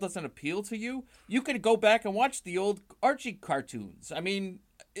Riverdale doesn't appeal to you, you could go back and watch the old Archie cartoons. I mean,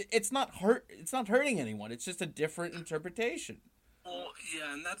 it's not hurting anyone. It's just a different interpretation. Well,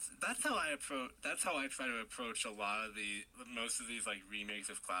 yeah, and that's how I try to approach most of these like remakes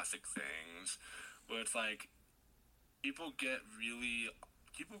of classic things, where it's like people get really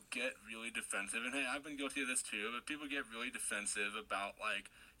defensive, and hey, I've been guilty of this too, but people get really defensive about, like,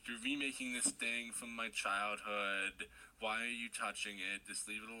 you're remaking this thing from my childhood, why are you touching it, just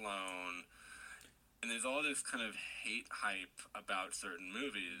leave it alone. And there's all this kind of hate hype about certain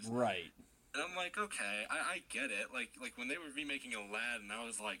movies. Right. And I'm like, okay, I get it. Like when they were remaking Aladdin, I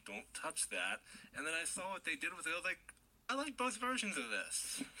was like, don't touch that. And then I saw what they did with it, I was like, I like both versions of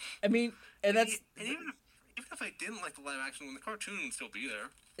this. I mean, and that's... even if I didn't like the live action one, the cartoon would still be there.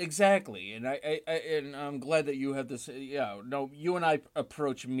 Exactly, and I'm glad that you have this. Yeah, no, you and I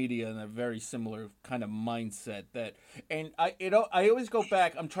approach media in a very similar kind of mindset. I always go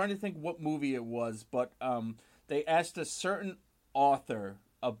back. I'm trying to think what movie it was, but they asked a certain author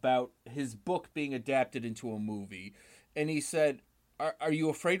about his book being adapted into a movie, and he said, "Are you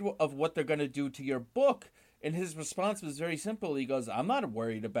afraid of what they're going to do to your book?" And his response was very simple. He goes, "I'm not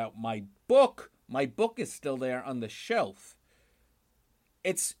worried about my book. My book is still there on the shelf."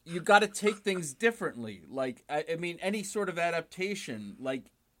 You got to take things differently. Like, I mean, any sort of adaptation,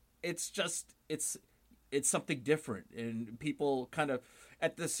 like, it's something different. And people kind of,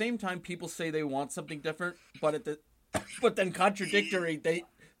 at the same time, people say they want something different, but then contradictory,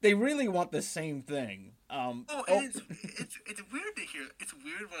 they really want the same thing. It's weird to hear. It's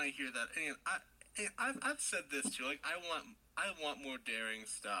weird when I hear that. And I've said this too. Like, I want more daring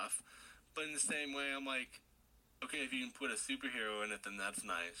stuff, but in the same way, I'm like, okay, if you can put a superhero in it, then that's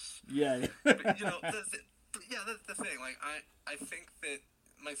nice. Yeah. But, that's the thing. Like, I think that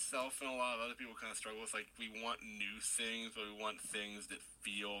myself and a lot of other people kind of struggle with, like, we want new things, but we want things that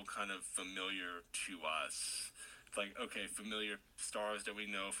feel kind of familiar to us. It's like, okay, familiar stars that we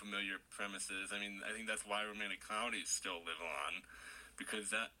know, familiar premises. I mean, I think that's why romantic comedies still live on. Because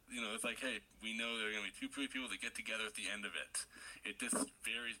that, it's like, hey, we know there are going to be two pretty people that get together at the end of it. It just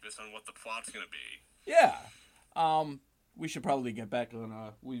varies based on what the plot's going to be. Yeah. We should probably get back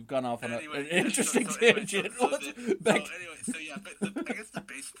on. We've gone off on an interesting tangent. I guess the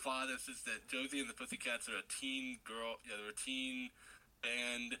base plot is that Josie and the Pussycats are a teen girl. Yeah, they're a teen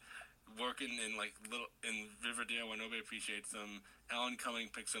band working in Riverdale where nobody appreciates them. Alan Cumming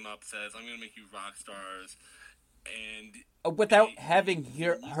picks them up, says, "I'm going to make you rock stars," and without having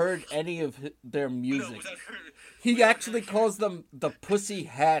heard any of their music, he actually calls them the Pussy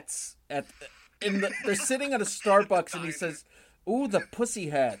Hats they're sitting at a Starbucks, and he says, "Ooh, the Pussy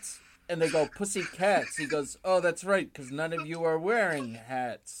Hats." And they go, "Pussy Cats." He goes, "Oh, that's right, because none of you are wearing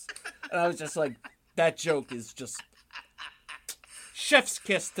hats." And I was just like, that joke is just chef's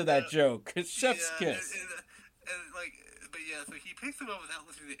kiss to that joke. It's chef's kiss. So he picks them up without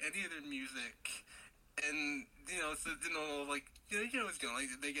listening to any of their music. And,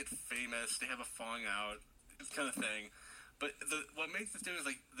 they get famous, they have a falling out, this kind of thing. But what makes this different is,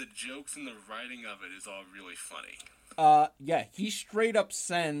 like, the jokes and the writing of it is all really funny. Yeah, he straight up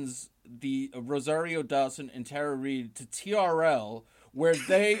sends the Rosario Dawson and Tara Reid to TRL, where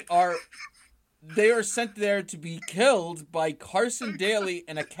they are sent there to be killed by Carson Daly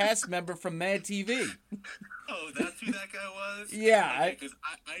and a cast member from Mad TV. Oh, that's who that guy was? Yeah. Because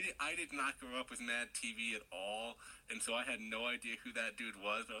I did not grow up with Mad TV at all, and so I had no idea who that dude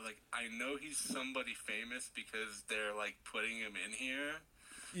was, but I was like, I know he's somebody famous because they're, like, putting him in here.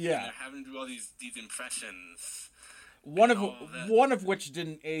 Yeah. And they're having to do all these impressions. One of which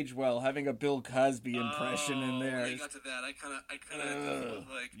didn't age well, having a Bill Cosby impression in there. When I got to that, I kind of was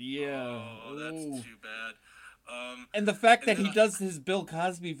like, yeah. Oh, that's too bad. And the fact that he does his Bill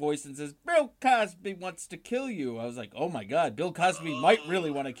Cosby voice and says, "Bill Cosby wants to kill you," I was like, oh my god, Bill Cosby might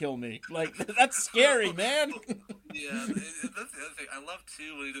really want to kill me. Like, that's scary, man. Yeah, that's the other thing. I love,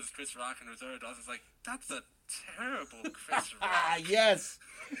 too, when he does Chris Rock and Rosario Dawson's like, that's a terrible Chris Rock. Yes.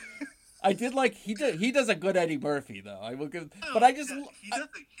 I did like, he does a good Eddie Murphy, though. I will give, but I just... He does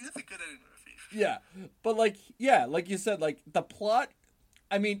a good Eddie Murphy. Yeah, but like you said, like, the plot,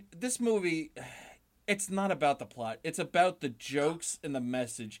 I mean, this movie... It's not about the plot. It's about the jokes and the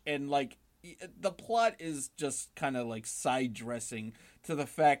message. And, like, the plot is just kind of, like, side dressing to the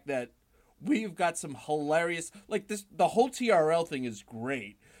fact that we've got some hilarious... Like, the whole TRL thing is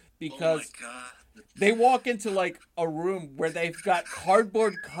great because they walk into, like, a room where they've got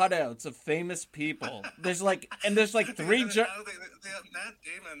cardboard cutouts of famous people. There's three...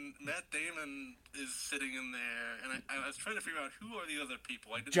 Matt Damon is sitting in there, and I was trying to figure out who are the other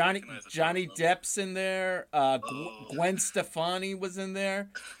people. I didn't Johnny Depp's in there. Gwen Stefani was in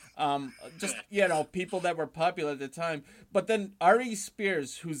there. People that were popular at the time. But then Ari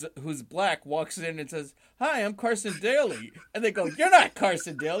Spears, who's black, walks in and says, "Hi, I'm Carson Daly." And they go, "You're not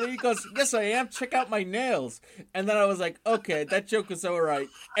Carson Daly." He goes, "Yes, I am. Check out my nails." And then I was like, okay, that joke was all right.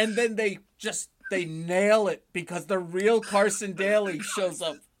 And then they nail it because the real Carson Daly shows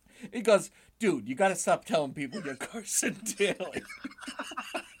up. He goes, "Dude, you gotta stop telling people you're Carson Daly."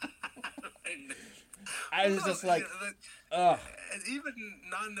 I was just like, ugh. And even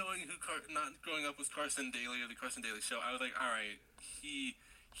not growing up with Carson Daly or the Carson Daly Show, I was like, all right,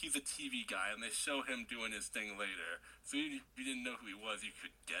 he's a TV guy, and they show him doing his thing later. So even if you didn't know who he was, you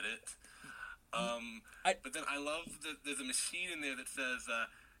could get it. But then I love that there's a machine in there that says,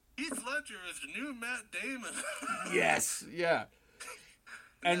 Heath Ledger is the new Matt Damon. Yes, yeah.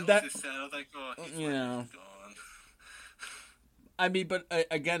 And that was just sad. I was like, oh, Heath Ledger's gone. I mean, but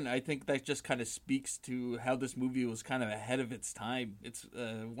again, I think that just kind of speaks to how this movie was kind of ahead of its time. It's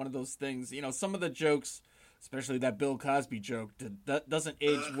one of those things, some of the jokes, especially that Bill Cosby joke, that doesn't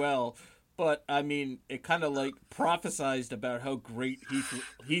age well. But, I mean, it kind of, prophesized about how great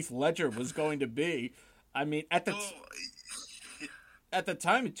Heath Ledger was going to be. I mean, at the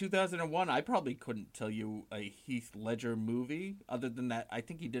time, in 2001, I probably couldn't tell you a Heath Ledger movie. Other than that, I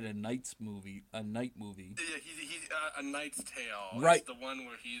think he did a night movie. Yeah, he's A Knight's Tale. Right. It's the one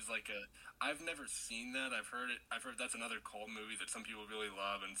where he's I've never seen that. I've heard it. I've heard that's another cult movie that some people really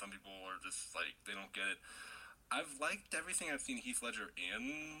love, and some people are just, they don't get it. I've liked everything I've seen Heath Ledger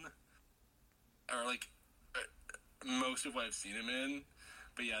in. Or, most of what I've seen him in.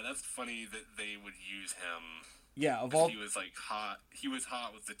 But, yeah, that's funny that they would use him. Yeah, he was hot. He was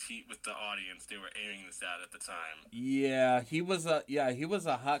hot with the audience. They were airing this at the time. Yeah, he was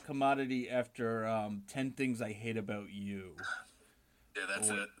a hot commodity after 10 Things I Hate About You. Yeah, that's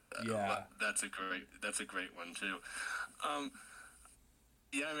it. That's a great one too.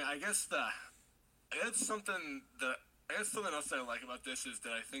 Yeah, I mean, I guess something else that I like about this is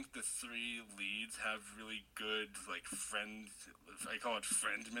that I think the three leads have really good I call it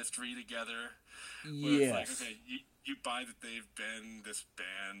friend mystery together. Yes. It's you buy that they've been this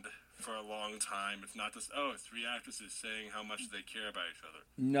band for a long time. It's not just three actresses saying how much they care about each other.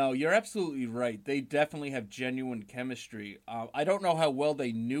 No, you're absolutely right. They definitely have genuine chemistry. I don't know how well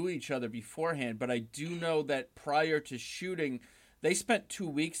they knew each other beforehand, but I do know that prior to shooting, they spent 2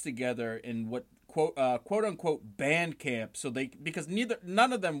 weeks together in what quote unquote band camp. So because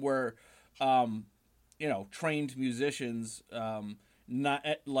none of them were, trained musicians, not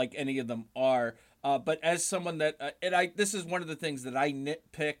like any of them are. But as someone that, this is one of the things that I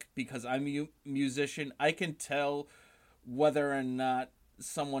nitpick because I'm a musician. I can tell whether or not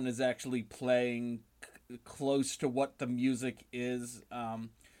someone is actually playing close to what the music is.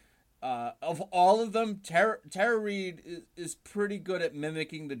 Of all of them, Tara Reid is pretty good at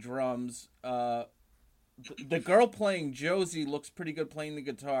mimicking the drums. The girl playing Josie looks pretty good playing the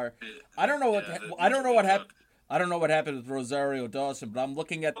guitar. I don't know what happened. I don't know what happened with Rosario Dawson, but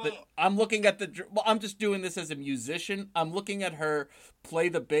I'm just doing this as a musician. I'm looking at her play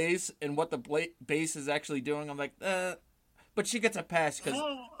the bass and what the bass is actually doing. I'm like, but she gets a pass because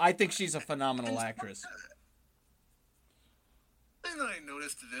I think she's a phenomenal actress. Thing that I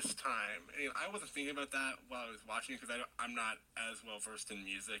noticed this time, I wasn't thinking about that while I was watching because I'm not as well versed in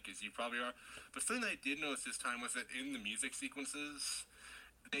music as you probably are. But something that I did notice this time was that in the music sequences,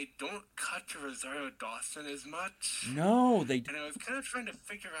 they don't cut to Rosario Dawson as much. No, And I was kind of trying to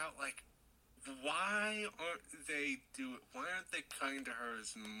figure out why aren't they cutting to her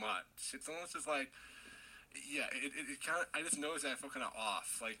as much? It's almost as it kind of. I just noticed that I felt kind of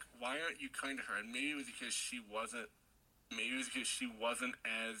off. Why aren't you cutting to her? And maybe it was because she wasn't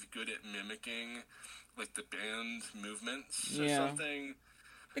as good at mimicking, the band movements or something.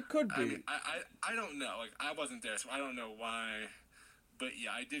 It could be. I mean, I don't know. I wasn't there, so I don't know why. But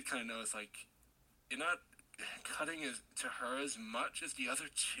yeah, I did kind of notice, you're not cutting to her as much as the other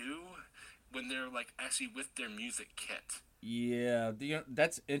two when they're, actually with their music kit. Yeah,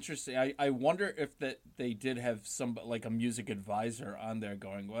 that's interesting. I wonder if they did have some a music advisor on there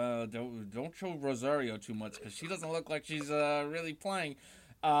going, well, don't show Rosario too much because she doesn't look like she's really playing.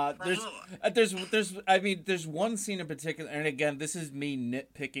 There's one scene in particular, and again, this is me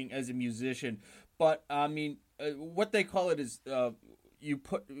nitpicking as a musician, but I mean, what they call it is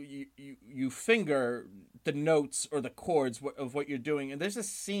you finger the notes or the chords of what you're doing, and there's a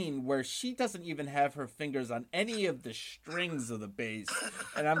scene where she doesn't even have her fingers on any of the strings of the bass,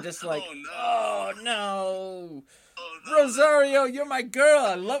 and I'm just like, oh no, Rosario, you're my girl.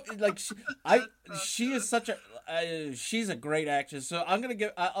 I love she is such a she's a great actress, so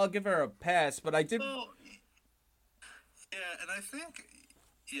I'll give her a pass, but I did. Yeah, and I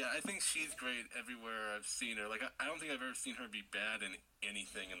think she's great everywhere I've seen her. I don't think I've ever seen her be bad in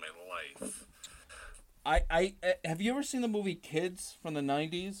anything in my life. I have you ever seen the movie Kids from the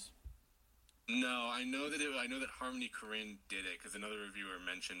 90s? No, I know that Harmony Korine did it because another reviewer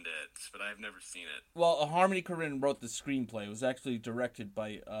mentioned it, but I've never seen it. Well, Harmony Korine wrote the screenplay. It was actually directed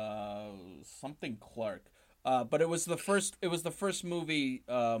by something Clark. But it was the first movie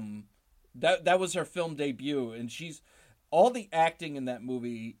that was her film debut, and all the acting in that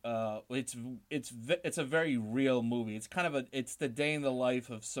movie, it's a very real movie. It's kind of it's the day in the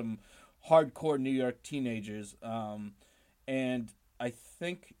life of some hardcore New York teenagers, and I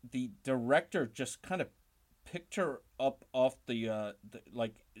think the director just kind of picked her up off the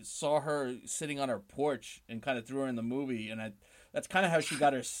like saw her sitting on her porch and kind of threw her in the movie, and that's kind of how she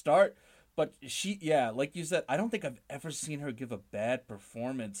got her start. But she, yeah, like you said, I don't think I've ever seen her give a bad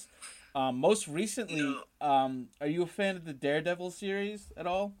performance. Most recently, are you a fan of the Daredevil series at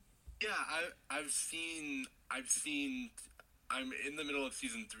all? Yeah, I've seen. I'm in the middle of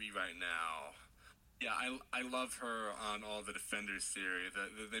season 3 right now. Yeah, I love her on all the Defenders series.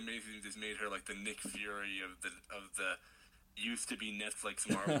 They basically just made her like the Nick Fury of the used to be Netflix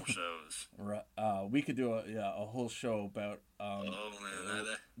Marvel shows. Right. We could do a whole show about how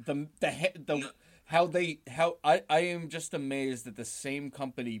I am just amazed that the same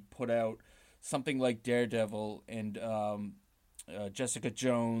company put out something like Daredevil and Jessica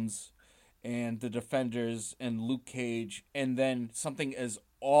Jones and the Defenders and Luke Cage, and then something as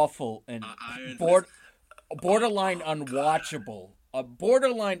awful and borderline unwatchable, a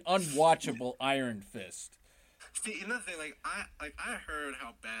borderline unwatchable Iron Fist. See, another thing, I heard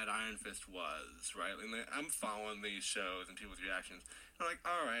how bad Iron Fist was, right? And I'm following these shows and people's reactions. I'm like,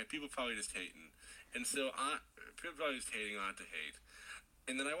 all right, people probably just hating, and so people probably just hating on it to hate.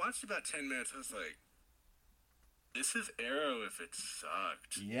 And then I watched about 10 minutes. I was like, this is Arrow if it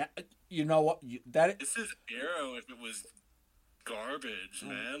sucked. Yeah, you know what? This is Arrow if it was garbage,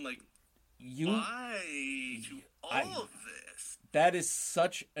 man. Like, why do all of this? That is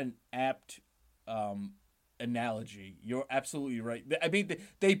such an apt analogy. You're absolutely right. I mean,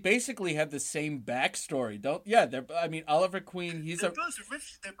 they basically have the same backstory, don't? Yeah, Oliver Queen. They're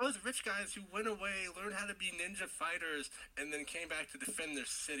both rich guys who went away, learned how to be ninja fighters, and then came back to defend their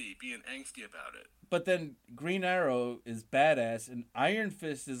city, being angsty about it. But then Green Arrow is badass, and Iron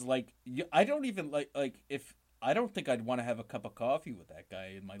Fist is like, I don't even like if I don't think I'd want to have a cup of coffee with that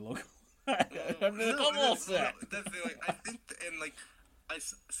guy in my local. I'm all set. That's the thing, like, I think, and like. I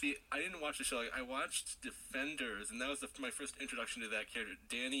didn't watch the show. Like, I watched Defenders, and that was my first introduction to that character.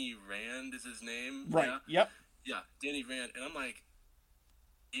 Danny Rand is his name. Right. Yeah? Yep. Yeah, Danny Rand. And I'm like,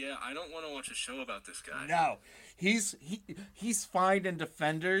 yeah, I don't want to watch a show about this guy. No, he's fine in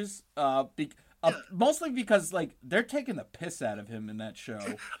Defenders. Mostly because like they're taking the piss out of him in that show.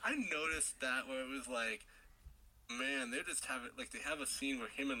 I noticed that where it was like, man, they have a scene where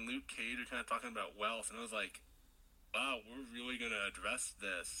him and Luke Cage are kind of talking about wealth, and I was like, wow, we're really going to address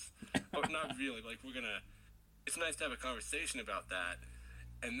this. But not really. Like, it's nice to have a conversation about that.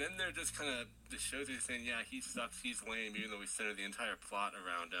 And then they're just kind of, the show's just saying, yeah, he sucks, he's lame, even though we centered the entire plot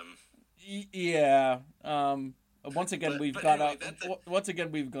around him. Yeah. Once again, we've gone off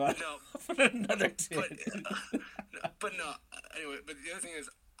on another tangent. But the other thing is,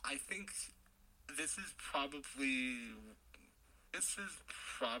 I think this is probably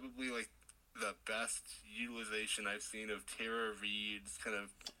like, the best utilization I've seen of Tara Reid's kind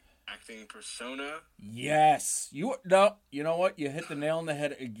of acting persona. Yes. You know what? You hit the nail on the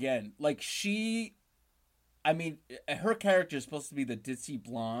head again. Like, her character is supposed to be the ditzy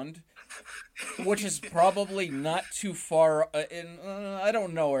blonde, which is probably not too far. I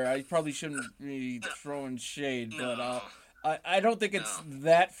don't know her. I probably shouldn't be throwing shade, but I don't think it's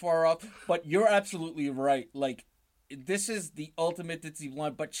that far off. But you're absolutely right. Like, this is the ultimate ditzy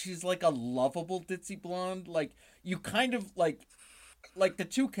blonde, but she's like a lovable ditzy blonde. Like, you kind of like the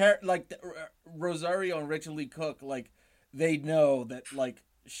two Rosario and Rachel Lee Cook. Like, they know that like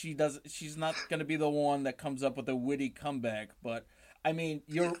she's not gonna be the one that comes up with a witty comeback. But I mean,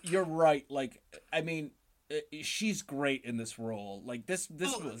 you're right. Like, I mean, she's great in this role. Like this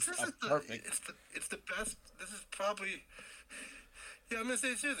was perfect. It's the best. This is probably. Yeah, I'm going to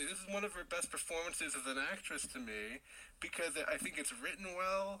say seriously, this is one of her best performances as an actress to me, because I think it's written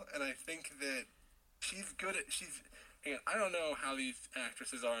well, and I think that she's good at, again, I don't know how these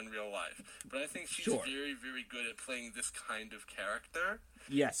actresses are in real life, but I think she's very, very good at playing this kind of character.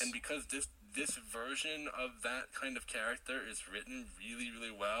 Yes. And because this version of that kind of character is written really,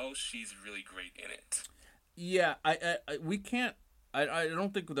 really well, she's really great in it. Yeah, we can't, I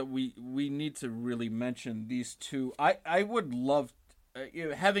don't think that we need to really mention these two. I would love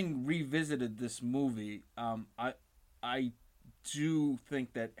having revisited this movie, I do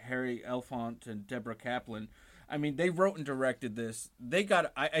think that Harry Elfont and Deborah Kaplan, I mean, they wrote and directed this.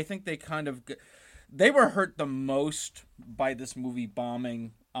 I think they were hurt the most by this movie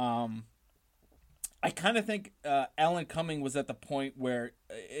bombing. I kind of think Alan Cumming was at the point where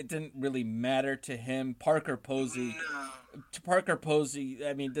it didn't really matter to him. Parker Posey,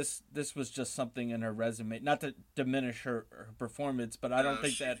 I mean, this was just something in her resume. Not to diminish her performance, but I don't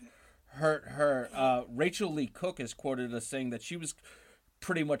think that hurt her. Rachel Lee Cook is quoted as saying that she was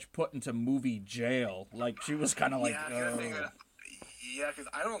pretty much put into movie jail. Like, she was kind of like, because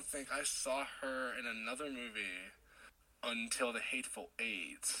I don't think I saw her in another movie Until the Hateful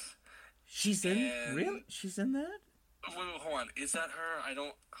Eight. She's in? Really? She's in that? Wait, hold on. Is that her?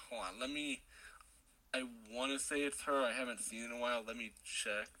 Hold on. I want to say it's her. I haven't seen it in a while. Let me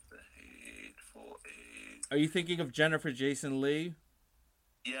check. The Hateful Eight. Are you thinking of Jennifer Jason Leigh?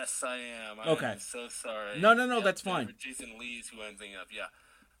 Yes, I am. Okay. I'm so sorry. No, yeah, that's fine. Jason Leigh is who I'm thinking of, yeah.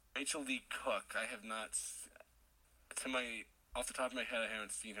 Rachel Lee Cook. I have not... Off the top of my head, I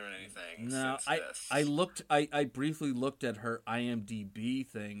haven't seen her in anything since this. I briefly looked at her IMDb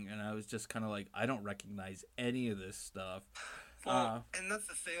thing, and I was just kind of like, I don't recognize any of this stuff. Well, and that's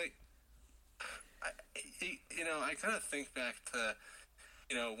the thing, like, I kind of think back to,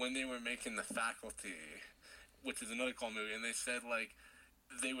 when they were making The Faculty, which is another cool movie, and they said, like,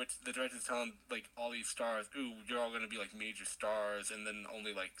 the directors telling, like, all these stars, ooh, you're all going to be, like, major stars, and then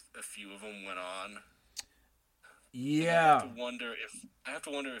only, like, a few of them went on. Yeah. I have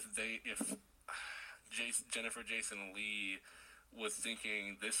to wonder if Jennifer Jason Leigh was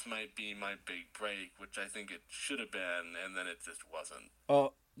thinking this might be my big break, which I think it should have been, and then it just wasn't.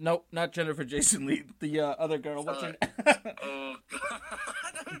 Oh, no, not Jennifer Jason Leigh. The other girl. What's her name? Oh,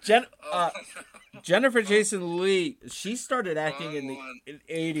 God. Jennifer Jason Leigh. She started acting in the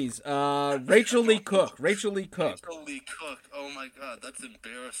 80s. Rachel Lee Cook. Rachel Lee Cook. Oh my God, that's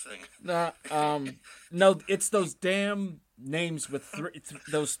embarrassing. No, it's those damn names with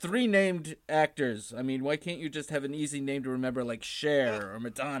those three named actors. I mean, why can't you just have an easy name to remember, like Cher or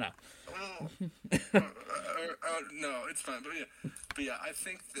Madonna? No, it's fine. But yeah, I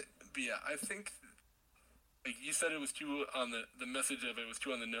think like you said, it was too on the message of it was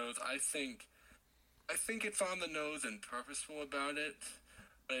too on the nose. I think it's on the nose and purposeful about it.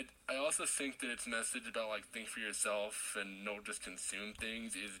 But I also think that its message about, like, think for yourself and don't just consume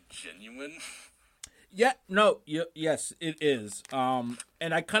things is genuine. Yeah, no, yes, it is. And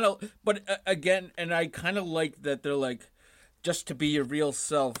I kind of, but again, and I kind of like that they're like, just to be your real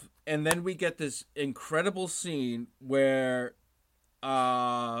self. And then we get this incredible scene where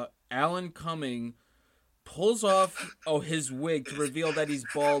Alan Cumming pulls off his wig to reveal that he's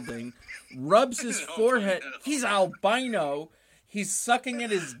balding, rubs his forehead. He's albino. He's sucking at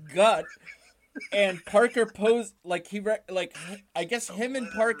his gut, and Parker Posey, I guess him and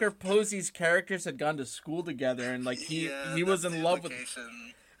Parker Posey's characters had gone to school together, and like he was in love with.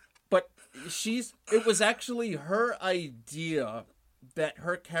 But it was actually her idea that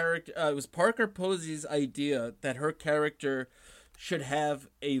her character. It was Parker Posey's idea that her character should have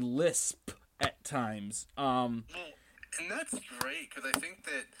a lisp at times. And that's great because I think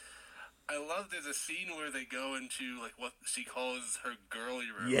that. I love there's a scene where they go into, like, what she calls her girly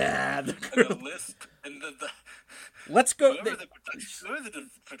room. Yeah, the lisp and the Let's go. Whoever the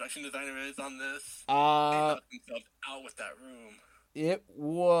production designer is on this, they knocked themselves out with that room. It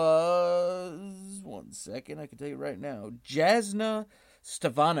was 1 second. I can tell you right now. Jasna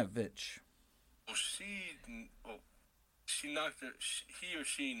Stevanovic. Well, he or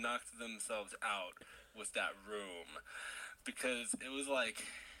she knocked themselves out with that room because it was like.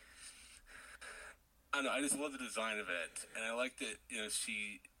 I don't know, I just love the design of it, and I like that,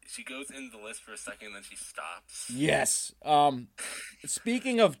 she goes into the list for a second, and then she stops. Yes.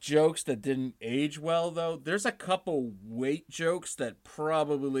 Speaking of jokes that didn't age well, though, there's a couple weight jokes that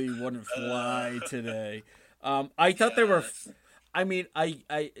probably wouldn't fly today. I thought they were... I mean,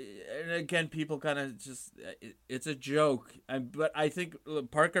 and again, people kind of just... It's a joke, but I think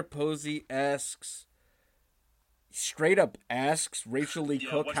Parker Posey straight up asks Rachel Lee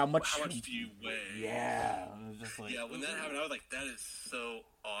Cook how much do you weigh? Yeah. Just like, when that happened, I was like, that is so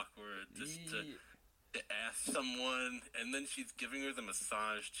awkward just to ask someone, and then she's giving her the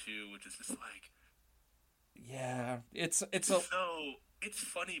massage too, which is just like, yeah, it's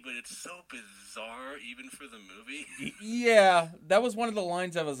funny, but it's so bizarre even for the movie. Yeah, that was one of the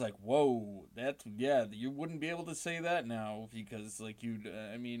lines I was like, whoa, you wouldn't be able to say that now because like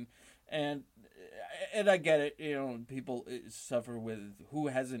and I get it, people suffer with, who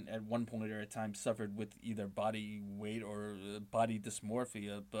hasn't at one point or a time suffered with either body weight or body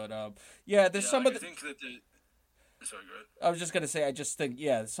dysmorphia, but there's some of the... Sorry, go ahead. I was just going to say, I just think,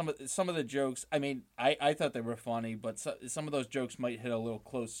 some of the jokes, I mean, I thought they were funny, but some of those jokes might hit a little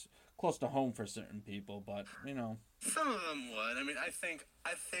close to home for certain people, but, Some of them would. I mean, I think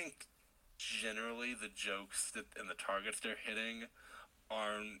generally the jokes and the targets they're hitting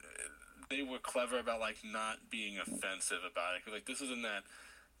are... They were clever about, like, not being offensive about it. 'Cause, like, this is in that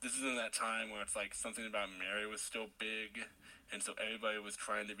time where it's, like, something about Mary was still big, and so everybody was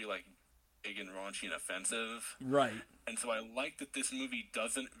trying to be, like, big and raunchy and offensive. Right. And so I like that this movie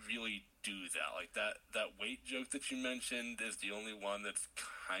doesn't really do that. Like, that weight joke that you mentioned is the only one that's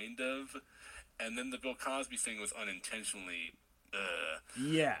kind of And then the Bill Cosby thing was unintentionally,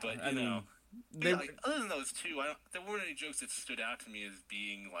 Yeah, but I mean, know, like, other than those two, there weren't any jokes that stood out to me as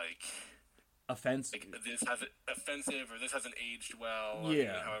being like offensive. Like this hasn't offensive or this hasn't aged well. Or,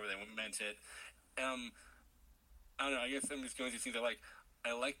 however they meant it. I don't know. I guess I'm just going through things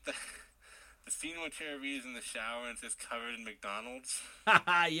I like the scene when Tara Reid's in the shower and it's just covered in McDonald's.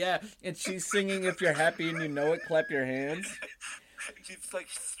 Yeah, and she's singing "If You're Happy and You Know It, Clap Your Hands." She's like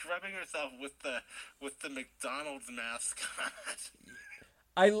scrubbing herself with the McDonald's mascot.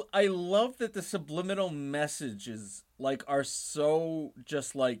 I love that the subliminal messages like are so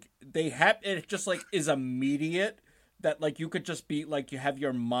just like it just like is immediate that like you could just be like you have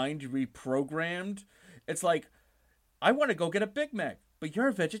your mind reprogrammed. It's like, I want to go get a Big Mac, but you're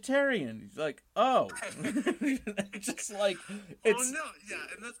a vegetarian. He's like, oh, just like it's. Oh no, yeah,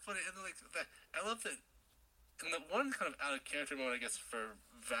 and that's funny. And like I love that. And the one kind of out of character moment, I guess, for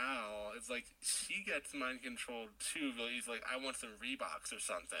Val is like she gets mind controlled too. Really, he's like, I want some Reeboks or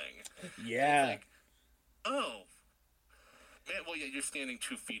something. Yeah. Like, oh, man. Well, yeah, you're standing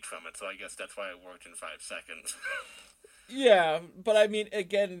 2 feet from it, so I guess that's why it worked in 5 seconds. Yeah, but I mean,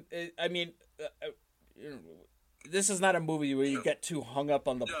 again, this is not a movie where you get too hung up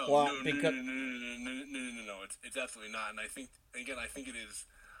on the plot because no, it's absolutely not. And I think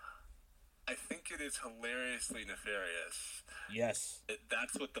it is hilariously nefarious. Yes.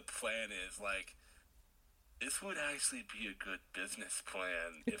 That's what the plan is. Like, this would actually be a good business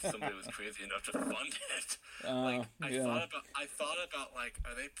plan if somebody was crazy enough to fund it. I thought about like,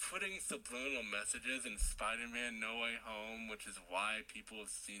 are they putting subliminal messages in Spider-Man No Way Home, which is why people have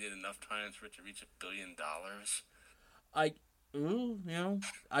seen it enough times for it to reach $1 billion? I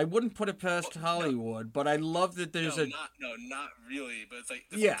wouldn't put it past Hollywood, but I love that there's not really. But it's like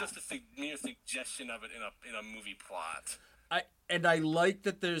this is just a mere suggestion of it in a movie plot. I like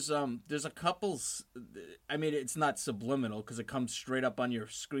that there's a couple. I mean, it's not subliminal because it comes straight up on your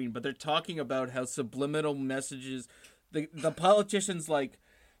screen, but they're talking about how subliminal messages. The politicians like,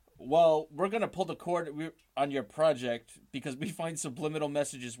 well, we're gonna pull the cord on your project because we find subliminal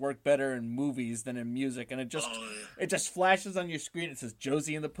messages work better in movies than in music, and it just flashes on your screen. It says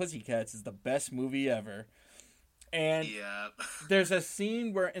Josie and the Pussycats is the best movie ever. And there's a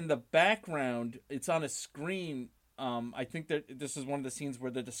scene where in the background, it's on a screen. I think that this is one of the scenes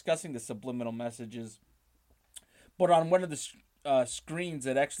where they're discussing the subliminal messages, but on one of the screens,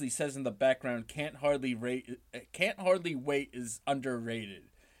 it actually says in the background, "Can't hardly wait" is underrated.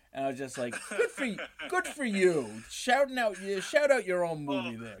 And I was just like, good for you. Shout out your own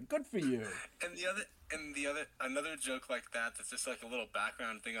movie there. Good for you. Another joke like that's just like a little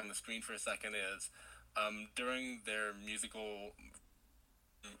background thing on the screen for a second is, during their musical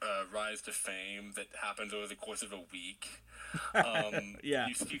rise to fame that happens over the course of a week.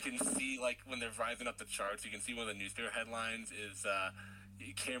 You can see like when they're rising up the charts, you can see one of the newspaper headlines is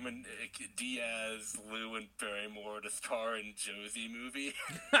Cameron Diaz, Lou, and Barrymore to star in Josie movie.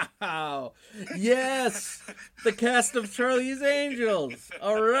 Oh, yes, the cast of Charlie's Angels.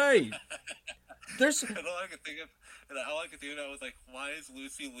 All right. There's and all I could think of was like, why is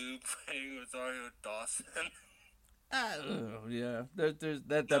Lucy Liu playing Rosario Dawson? Yeah,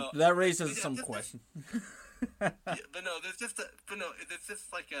 that raises some question.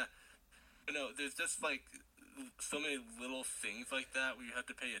 There's just like so many little things like that where you have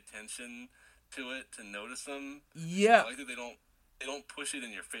to pay attention to it to notice them. Yeah, I like that they don't push it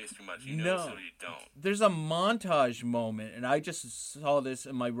in your face too much. You notice it or you don't. There's a montage moment, and I just saw this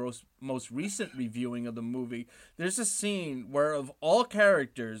in my most recent reviewing of the movie. There's a scene where, of all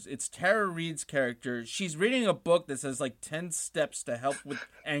characters, it's Tara Reid's character. She's reading a book that says like 10 steps to help with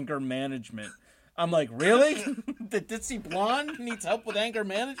anger management. I'm like, really? The ditzy blonde needs help with anger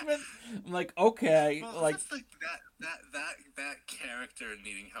management? I'm like, okay. Well, like that character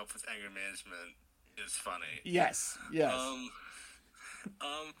needing help with anger management is funny. Yes. No,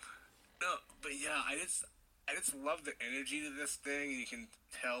 but yeah, I just love the energy to this thing, and you can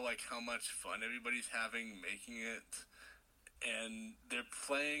tell like how much fun everybody's having making it, and they're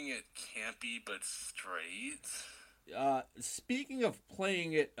playing it campy but straight. Speaking of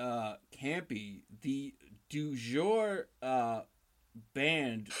playing it campy, the Du Jour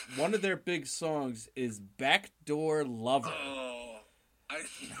band, one of their big songs is Backdoor Lover. Oh, I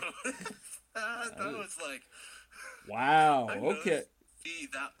noticed that. That was like, wow, okay. See,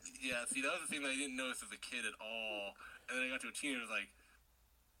 that was the thing that I didn't notice as a kid at all. And then I got to a teen and I was like,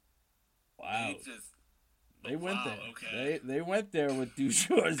 wow. They went there. Okay. They went there with Du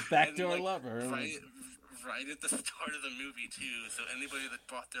Jour's Backdoor Lover. Right at the start of the movie, too. So anybody that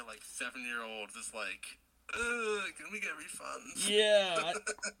brought their, like, 7-year-old is like, Can we get refunds? Yeah.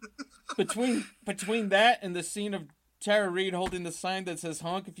 Between that and the scene of Tara Reid holding the sign that says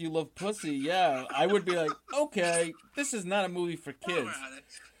 "honk if you love pussy," yeah, I would be like, okay, this is not a movie for kids.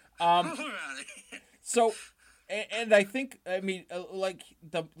 So, and I think, I mean, like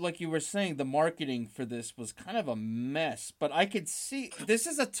you were saying, the marketing for this was kind of a mess. But I could see this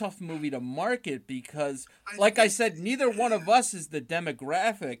is a tough movie to market because, like I said, neither one of us is the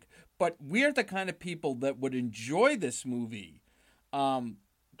demographic, but we're the kind of people that would enjoy this movie.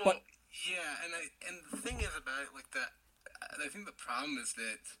 But yeah, and the thing is about it, like that, I think the problem is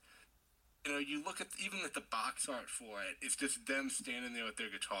that, you know, you look at even at the box art for it, it's just them standing there with their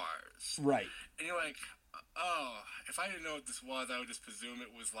guitars, right, and you're like, oh, if I didn't know what this was, I would just presume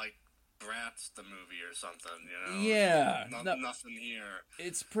it was like Bratz the movie or something, you know? Yeah, nothing here.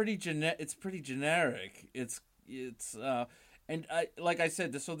 It's pretty generic. It's and I, like I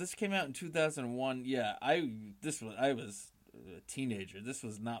said, this came out in 2001. Yeah, I was a teenager. This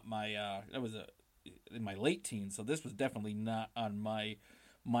was not my I was in my late teens, so this was definitely not on my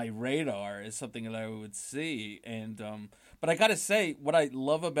radar as something that I would see. And but I gotta say, what I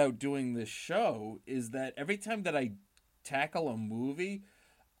love about doing this show is that every time that I tackle a movie,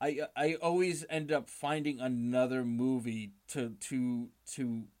 I always end up finding another movie to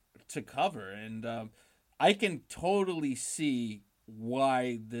cover, and I can totally see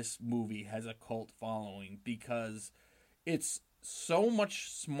why this movie has a cult following, because it's so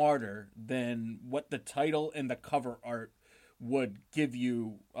much smarter than what the title and the cover art would give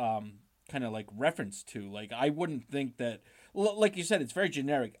you kind of like reference to. Like, I wouldn't think that, like you said, it's very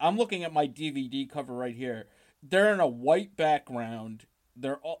generic. I'm looking at my DVD cover right here. They're in a white background.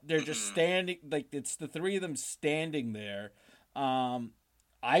 They're just standing, like it's the three of them standing there.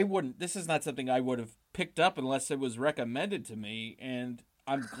 This is not something I would have picked up unless it was recommended to me, and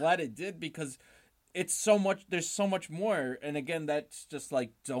I'm glad it did, because it's so much, there's so much more. And again, that's just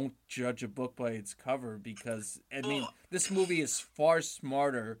like, don't judge a book by its cover, because I mean, this movie is far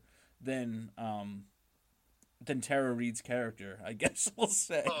smarter than Tara Reid's character, I guess we'll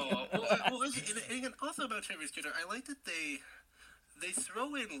say. And also about Tara Reid's character, I like that they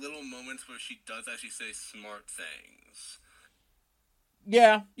throw in little moments where she does actually say smart things.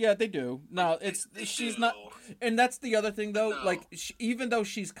 Yeah, they do. No, she's do. not, and that's the other thing though. No. Like, even though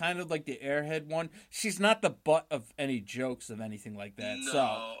she's kind of like the airhead one, she's not the butt of any jokes of anything like that. No,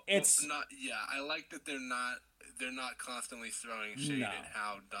 so it's not. Yeah, I like that they're not constantly throwing shade at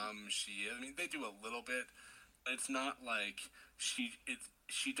how dumb she is. I mean, they do a little bit, but it's not like she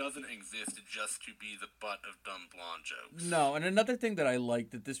doesn't exist just to be the butt of dumb blonde jokes. No, and another thing that I like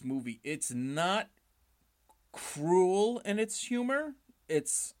that this movie, it's not cruel in its humor.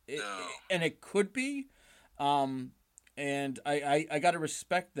 And it could be, and I gotta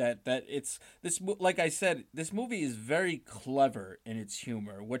respect that it's this. Like I said, this movie is very clever in its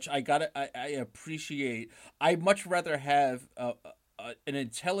humor, which I appreciate. I much rather have an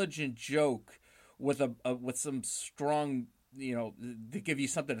intelligent joke with with some strong, you know, to give you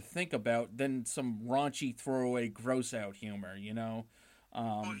something to think about, than some raunchy throwaway gross out humor, you know.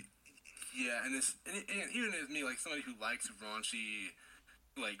 Yeah, and even as me, like somebody who likes raunchy,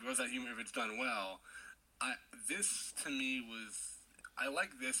 like gross out humor if it's done well, this to me was, I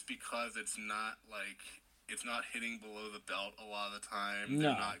like this because it's not hitting below the belt a lot of the time. No.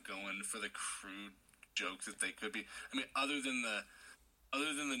 They're not going for the crude jokes that they could be. I mean, other than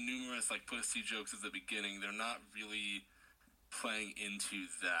the numerous like pussy jokes at the beginning, they're not really playing into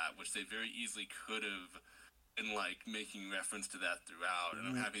that, which they very easily could have. And like making reference to that throughout, and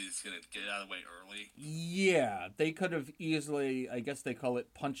I'm happy it's gonna get out of the way early. Yeah, they could have easily, I guess they call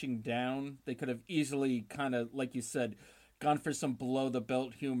it punching down. They could have easily kind of, like you said, gone for some below the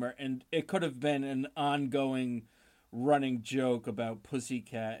belt humor, and it could have been an ongoing running joke about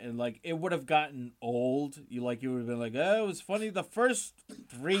Pussycat, and like it would have gotten old. You would have been like, oh, it was funny the first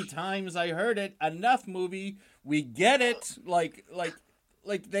 3 times I heard it. Enough, movie, we get it. Like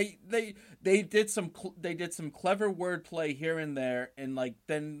they did some clever wordplay here and there, and like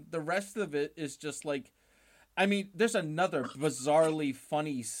then the rest of it is just like, I mean, there's another bizarrely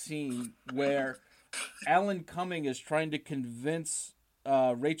funny scene where Alan Cumming is trying to convince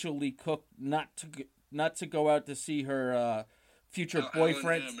Rachel Lee Cook not to go out to see her future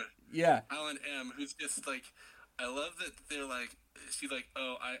boyfriend. Alan M, who's just like, I love that they're like, she's like,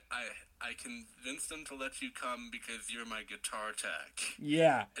 oh, I convinced them to let you come because you're my guitar tech.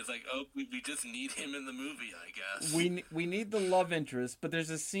 Yeah. It's like, oh, we just need him in the movie, I guess. We need the love interest, but there's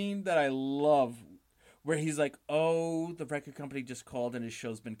a scene that I love where he's like, oh, the record company just called and his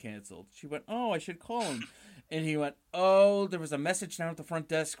show's been canceled. She went, oh, I should call him. And he went, oh, there was a message down at the front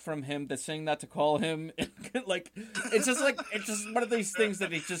desk from him that's saying not to call him. Like, it's just one of these things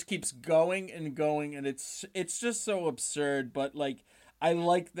that it just keeps going and going, and it's just so absurd. But like, I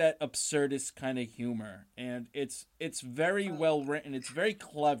like that absurdist kind of humor, and it's very well written. It's very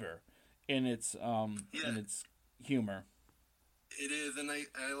clever in its humor. It is, and I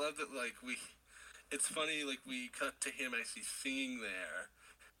love that. Like it's funny. Like we cut to him actually singing there.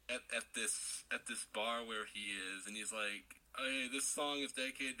 At this bar where he is, and he's like, "Hey, this song is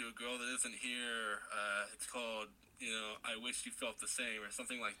dedicated to a girl that isn't here. It's called, I Wish You Felt the Same," or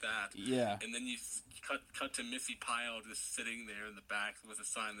something like that. Yeah. And then you cut to Missy Pyle just sitting there in the back with a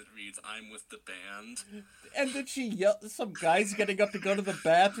sign that reads, "I'm with the band." And then she yelled. Some guy's getting up to go to the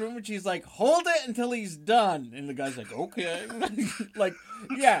bathroom, and she's like, "Hold it until he's done." And the guy's like, "Okay." Like,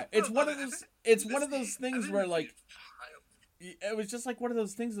 yeah, it's one of those. It's one of those things where like. It was just like one of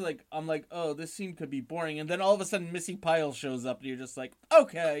those things where, like, I'm like, oh, this scene could be boring. And then all of a sudden Missy Pyle shows up and you're just like,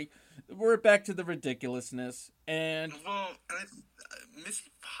 okay, we're back to the ridiculousness. And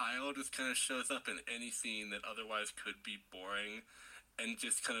Missy Pyle just kind of shows up in any scene that otherwise could be boring and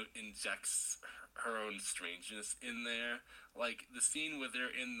just kind of injects her own strangeness in there. Like the scene where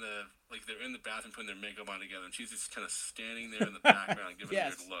they're in the bathroom putting their makeup on together and she's just kind of standing there in the background giving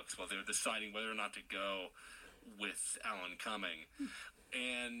weird looks while they're deciding whether or not to go with Alan Cumming.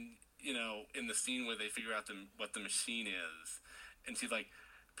 And, in the scene where they figure out what the machine is, and she's like,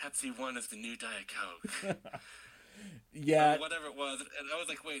 Pepsi One is the new Diet Coke. Yeah. Or whatever it was. And I was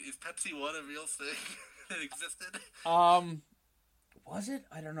like, wait, is Pepsi One a real thing that existed? Was it?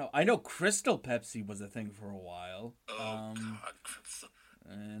 I don't know. I know Crystal Pepsi was a thing for a while. Oh, God, Crystal.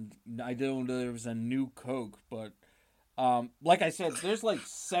 And I don't know there was a new Coke, but like I said, there's like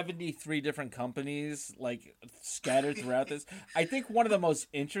 73 different companies like scattered throughout this. I think one of the most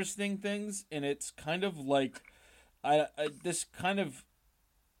interesting things, and it's kind of like, this kind of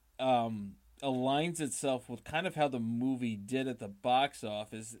aligns itself with kind of how the movie did at the box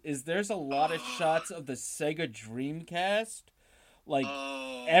office, is there's a lot of shots of the Sega Dreamcast, like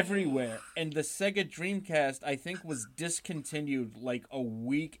everywhere. And the Sega Dreamcast, I think, was discontinued like a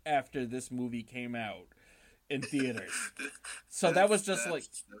week after this movie came out in theaters. So that was just like,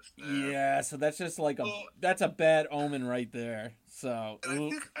 yeah, so that's just like that's a bad omen right there. So I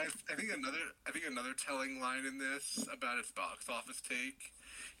think another telling line in this about its box office take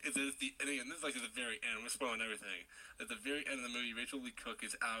is that and again, this is like at the very end, we're spoiling everything. At the very end of the movie, Rachel Lee Cook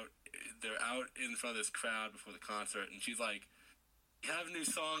is they're out in front of this crowd before the concert, and she's like, "We have a new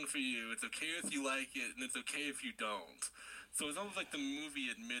song for you. It's okay if you like it, and it's okay if you don't." So it's almost like the movie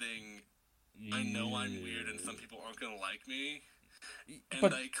admitting, I know I'm weird and some people aren't going to like me.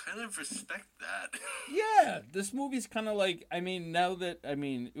 And I kind of respect that. Yeah, this movie's kind of like,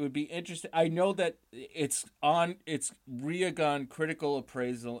 it would be interesting. I know that it's Reagan critical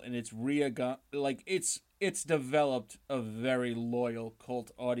appraisal, and it's Reagan, like, it's developed a very loyal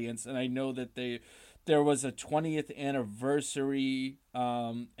cult audience, and I know that there was a 20th anniversary,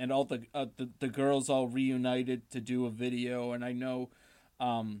 and all the girls all reunited to do a video, and I know,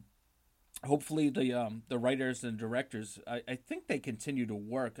 hopefully the writers and directors, I think they continue to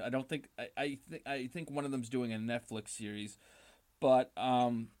work. I don't think I think one of them's doing a Netflix series, but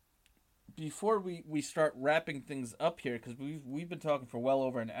before we start wrapping things up here, because we've been talking for well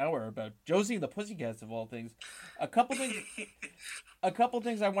over an hour about Josie and the Pussycats of all things, a couple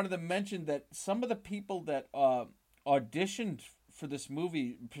things I wanted to mention, that some of the people that auditioned for this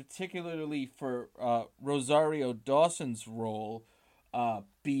movie, particularly for Rosario Dawson's role,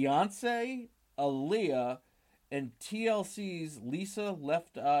 Beyonce, Aaliyah, and TLC's Lisa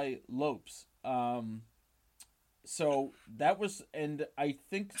Left Eye Lopes. So that was, and I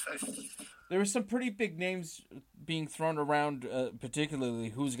think there were some pretty big names being thrown around, particularly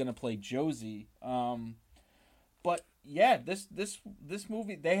who's going to play Josie. But yeah, this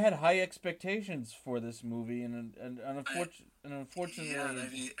movie, they had high expectations for this movie, and unfortunately, yeah,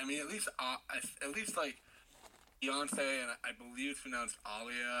 at least like Beyonce, and I believe it's pronounced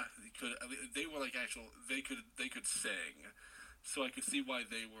Alia, they were like they could sing, so I could see why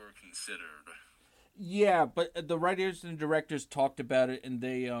they were considered. Yeah, but the writers and directors talked about it, and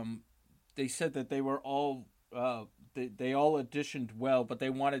they said that they were all they all auditioned well, but they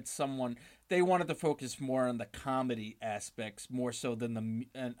wanted to focus more on the comedy aspects more so than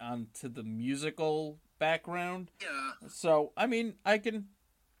onto the musical background. Yeah. So I can,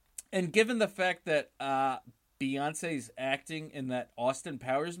 and given the fact that Beyonce's acting in that Austin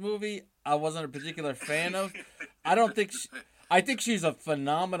Powers movie, I wasn't a particular fan of. I think she's a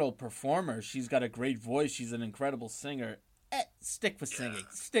phenomenal performer. She's got a great voice. She's an incredible singer. stick with singing.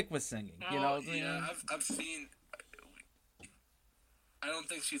 Stick with singing. You know. Yeah, I've seen. I don't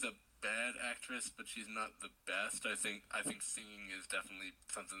think she's a bad actress, but she's not the best. I think singing is definitely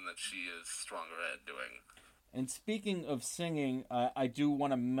something that she is stronger at doing. And speaking of singing, I do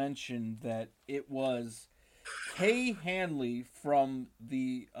want to mention that it was Kay Hanley from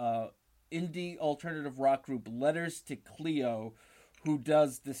the indie alternative rock group Letters to Cleo who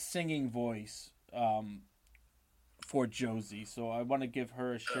does the singing voice for Josie. So I want to give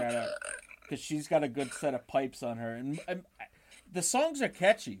her a shout out because she's got a good set of pipes on her. And the songs are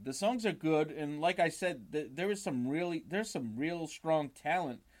catchy. The songs are good. And like I said, there's some real strong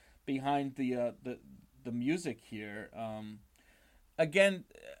talent behind the music here. Again,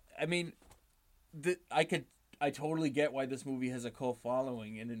 I mean, I totally get why this movie has a cult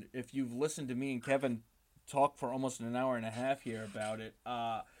following, and if you've listened to me and Kevin talk for almost an hour and a half here about it,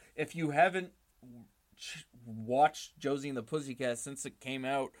 if you haven't watched Josie and the Pussycats since it came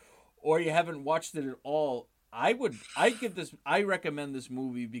out, or you haven't watched it at all, I recommend this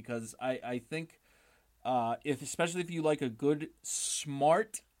movie because I think especially if you like a good,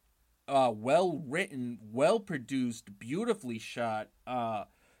 smart, well written, well produced, beautifully shot,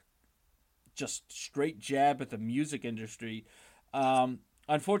 just straight jab at the music industry.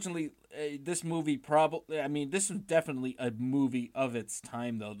 Unfortunately, this movie this is definitely a movie of its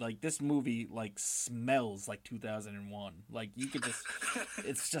time, though. Like, this movie, like, smells like 2001. Like, you could just,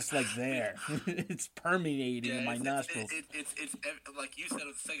 it's just like there. It's permeating in my nostrils. It's like you said,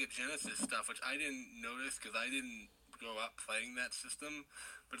 with Sega Genesis stuff, which I didn't notice because I didn't grow up playing that system.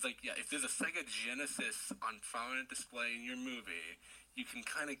 But it's like, yeah, if there's a Sega Genesis on prominent display in your movie, you can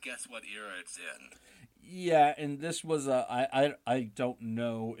kind of guess what era it's in. Yeah, and this was I don't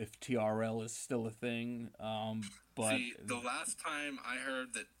know if TRL is still a thing, but... See, the last time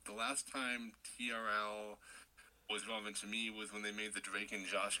TRL was relevant to me was when they made the Drake and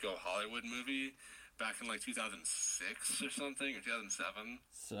Josh Go Hollywood movie back in, like, 2006 or something, or 2007.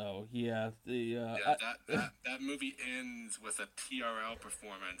 So, yeah, that movie ends with a TRL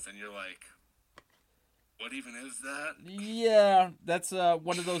performance, and you're like... What even is that? Yeah, that's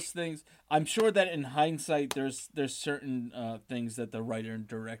one of those things. I'm sure that in hindsight, there's certain things that the writer and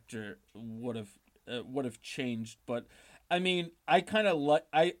director would have changed. But I mean, I kind of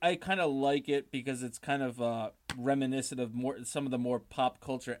like it because it's kind of reminiscent of some of the more pop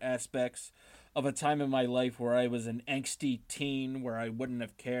culture aspects of a time in my life where I was an angsty teen, where I wouldn't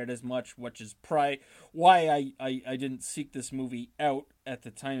have cared as much, which is why I didn't seek this movie out at the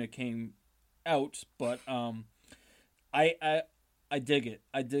time it came out, but I dig it.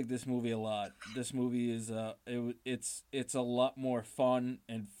 I dig this movie a lot. This movie is it's a lot more fun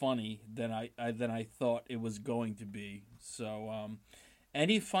and funny than I thought it was going to be. So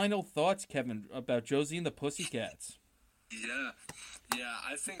any final thoughts, Kevin, about Josie and the Pussycats? Yeah.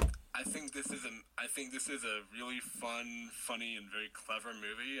 I think this is a really fun, funny, and very clever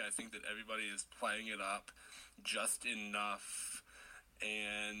movie. I think that everybody is playing it up just enough.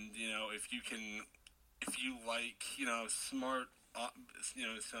 And, if you like, smart,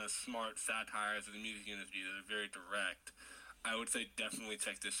 smart satires of the music industry that are very direct, I would say definitely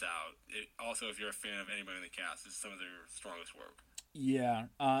check this out. Also, if you're a fan of anybody in the cast, it's some of their strongest work. Yeah,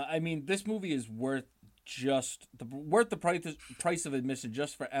 I mean, this movie is worth the price of admission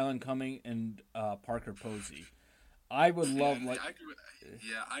just for Alan Cumming and Parker Posey. I would love I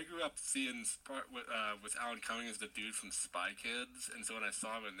grew up seeing with Alan Cumming as the dude from Spy Kids, and so when I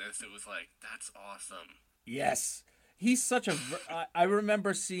saw him in this, it was like, that's awesome. Yes, he's such a. I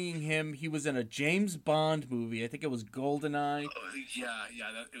remember seeing him. He was in a James Bond movie. I think it was GoldenEye. It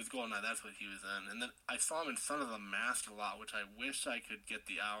was GoldenEye. That's what he was in. And then I saw him in Son of the Masked a lot, which I wish I could get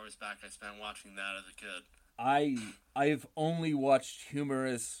the hours back I spent watching that as a kid. I've only watched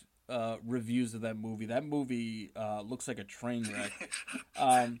humorous reviews of that movie. That movie looks like a train wreck.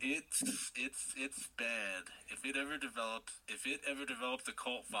 It's bad. If it ever develops a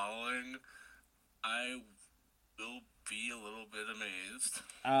cult following, I will be a little bit amazed.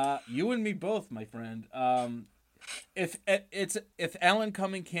 You and me both, my friend. If Alan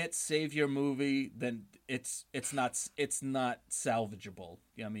Cumming can't save your movie, then it's not salvageable.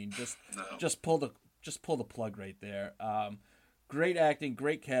 I mean, just pull the plug right there. Great acting,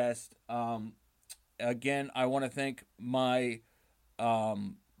 great cast. Again, I want to thank my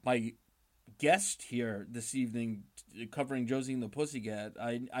guest here this evening covering Josie and the Pussycat.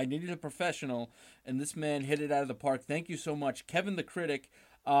 I needed a professional, and this man hit it out of the park. Thank you so much, Kevin the Critic.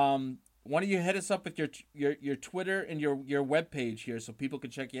 Why don't you hit us up with your Twitter and your webpage here so people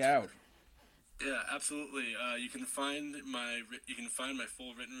can check you out? Yeah, absolutely. You can find my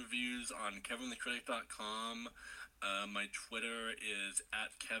full written reviews on kevinthecritic.com. My Twitter is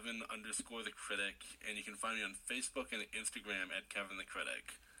at Kevin_the_critic, and you can find me on Facebook and Instagram at Kevin the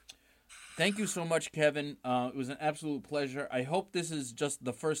Critic. Thank you so much, Kevin. It was an absolute pleasure. I hope this is just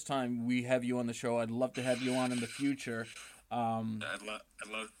the first time we have you on the show. I'd love to have you on in the future. I'd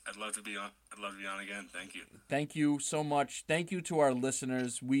love to be on. I'd love to be on again. Thank you. Thank you so much. Thank you to our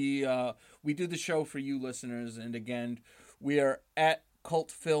listeners. We do the show for you listeners, and again, we are at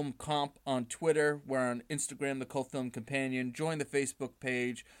Cult Film Comp on Twitter. We're on Instagram, the Cult Film Companion. Join the Facebook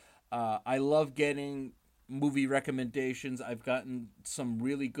page. I love getting movie recommendations. I've gotten some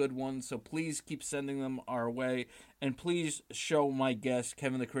really good ones, so please keep sending them our way, and please show my guest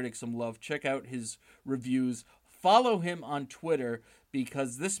Kevin the Critic some love. Check out his reviews. Follow him on Twitter,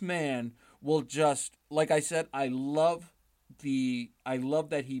 because this man will just, like I said, I love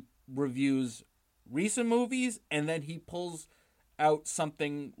that he reviews recent movies, and then he pulls out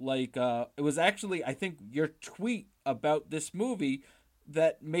something like it was actually, I think, your tweet about this movie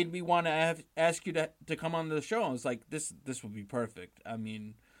that made me want to ask you to come on the show. I was like, this would be perfect. I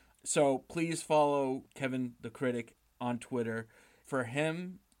mean, so please follow Kevin the Critic on Twitter. For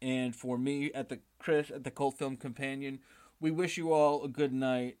him and for me at the Cult Film Companion, we wish you all a good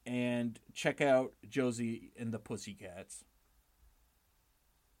night, and check out Josie and the Pussycats.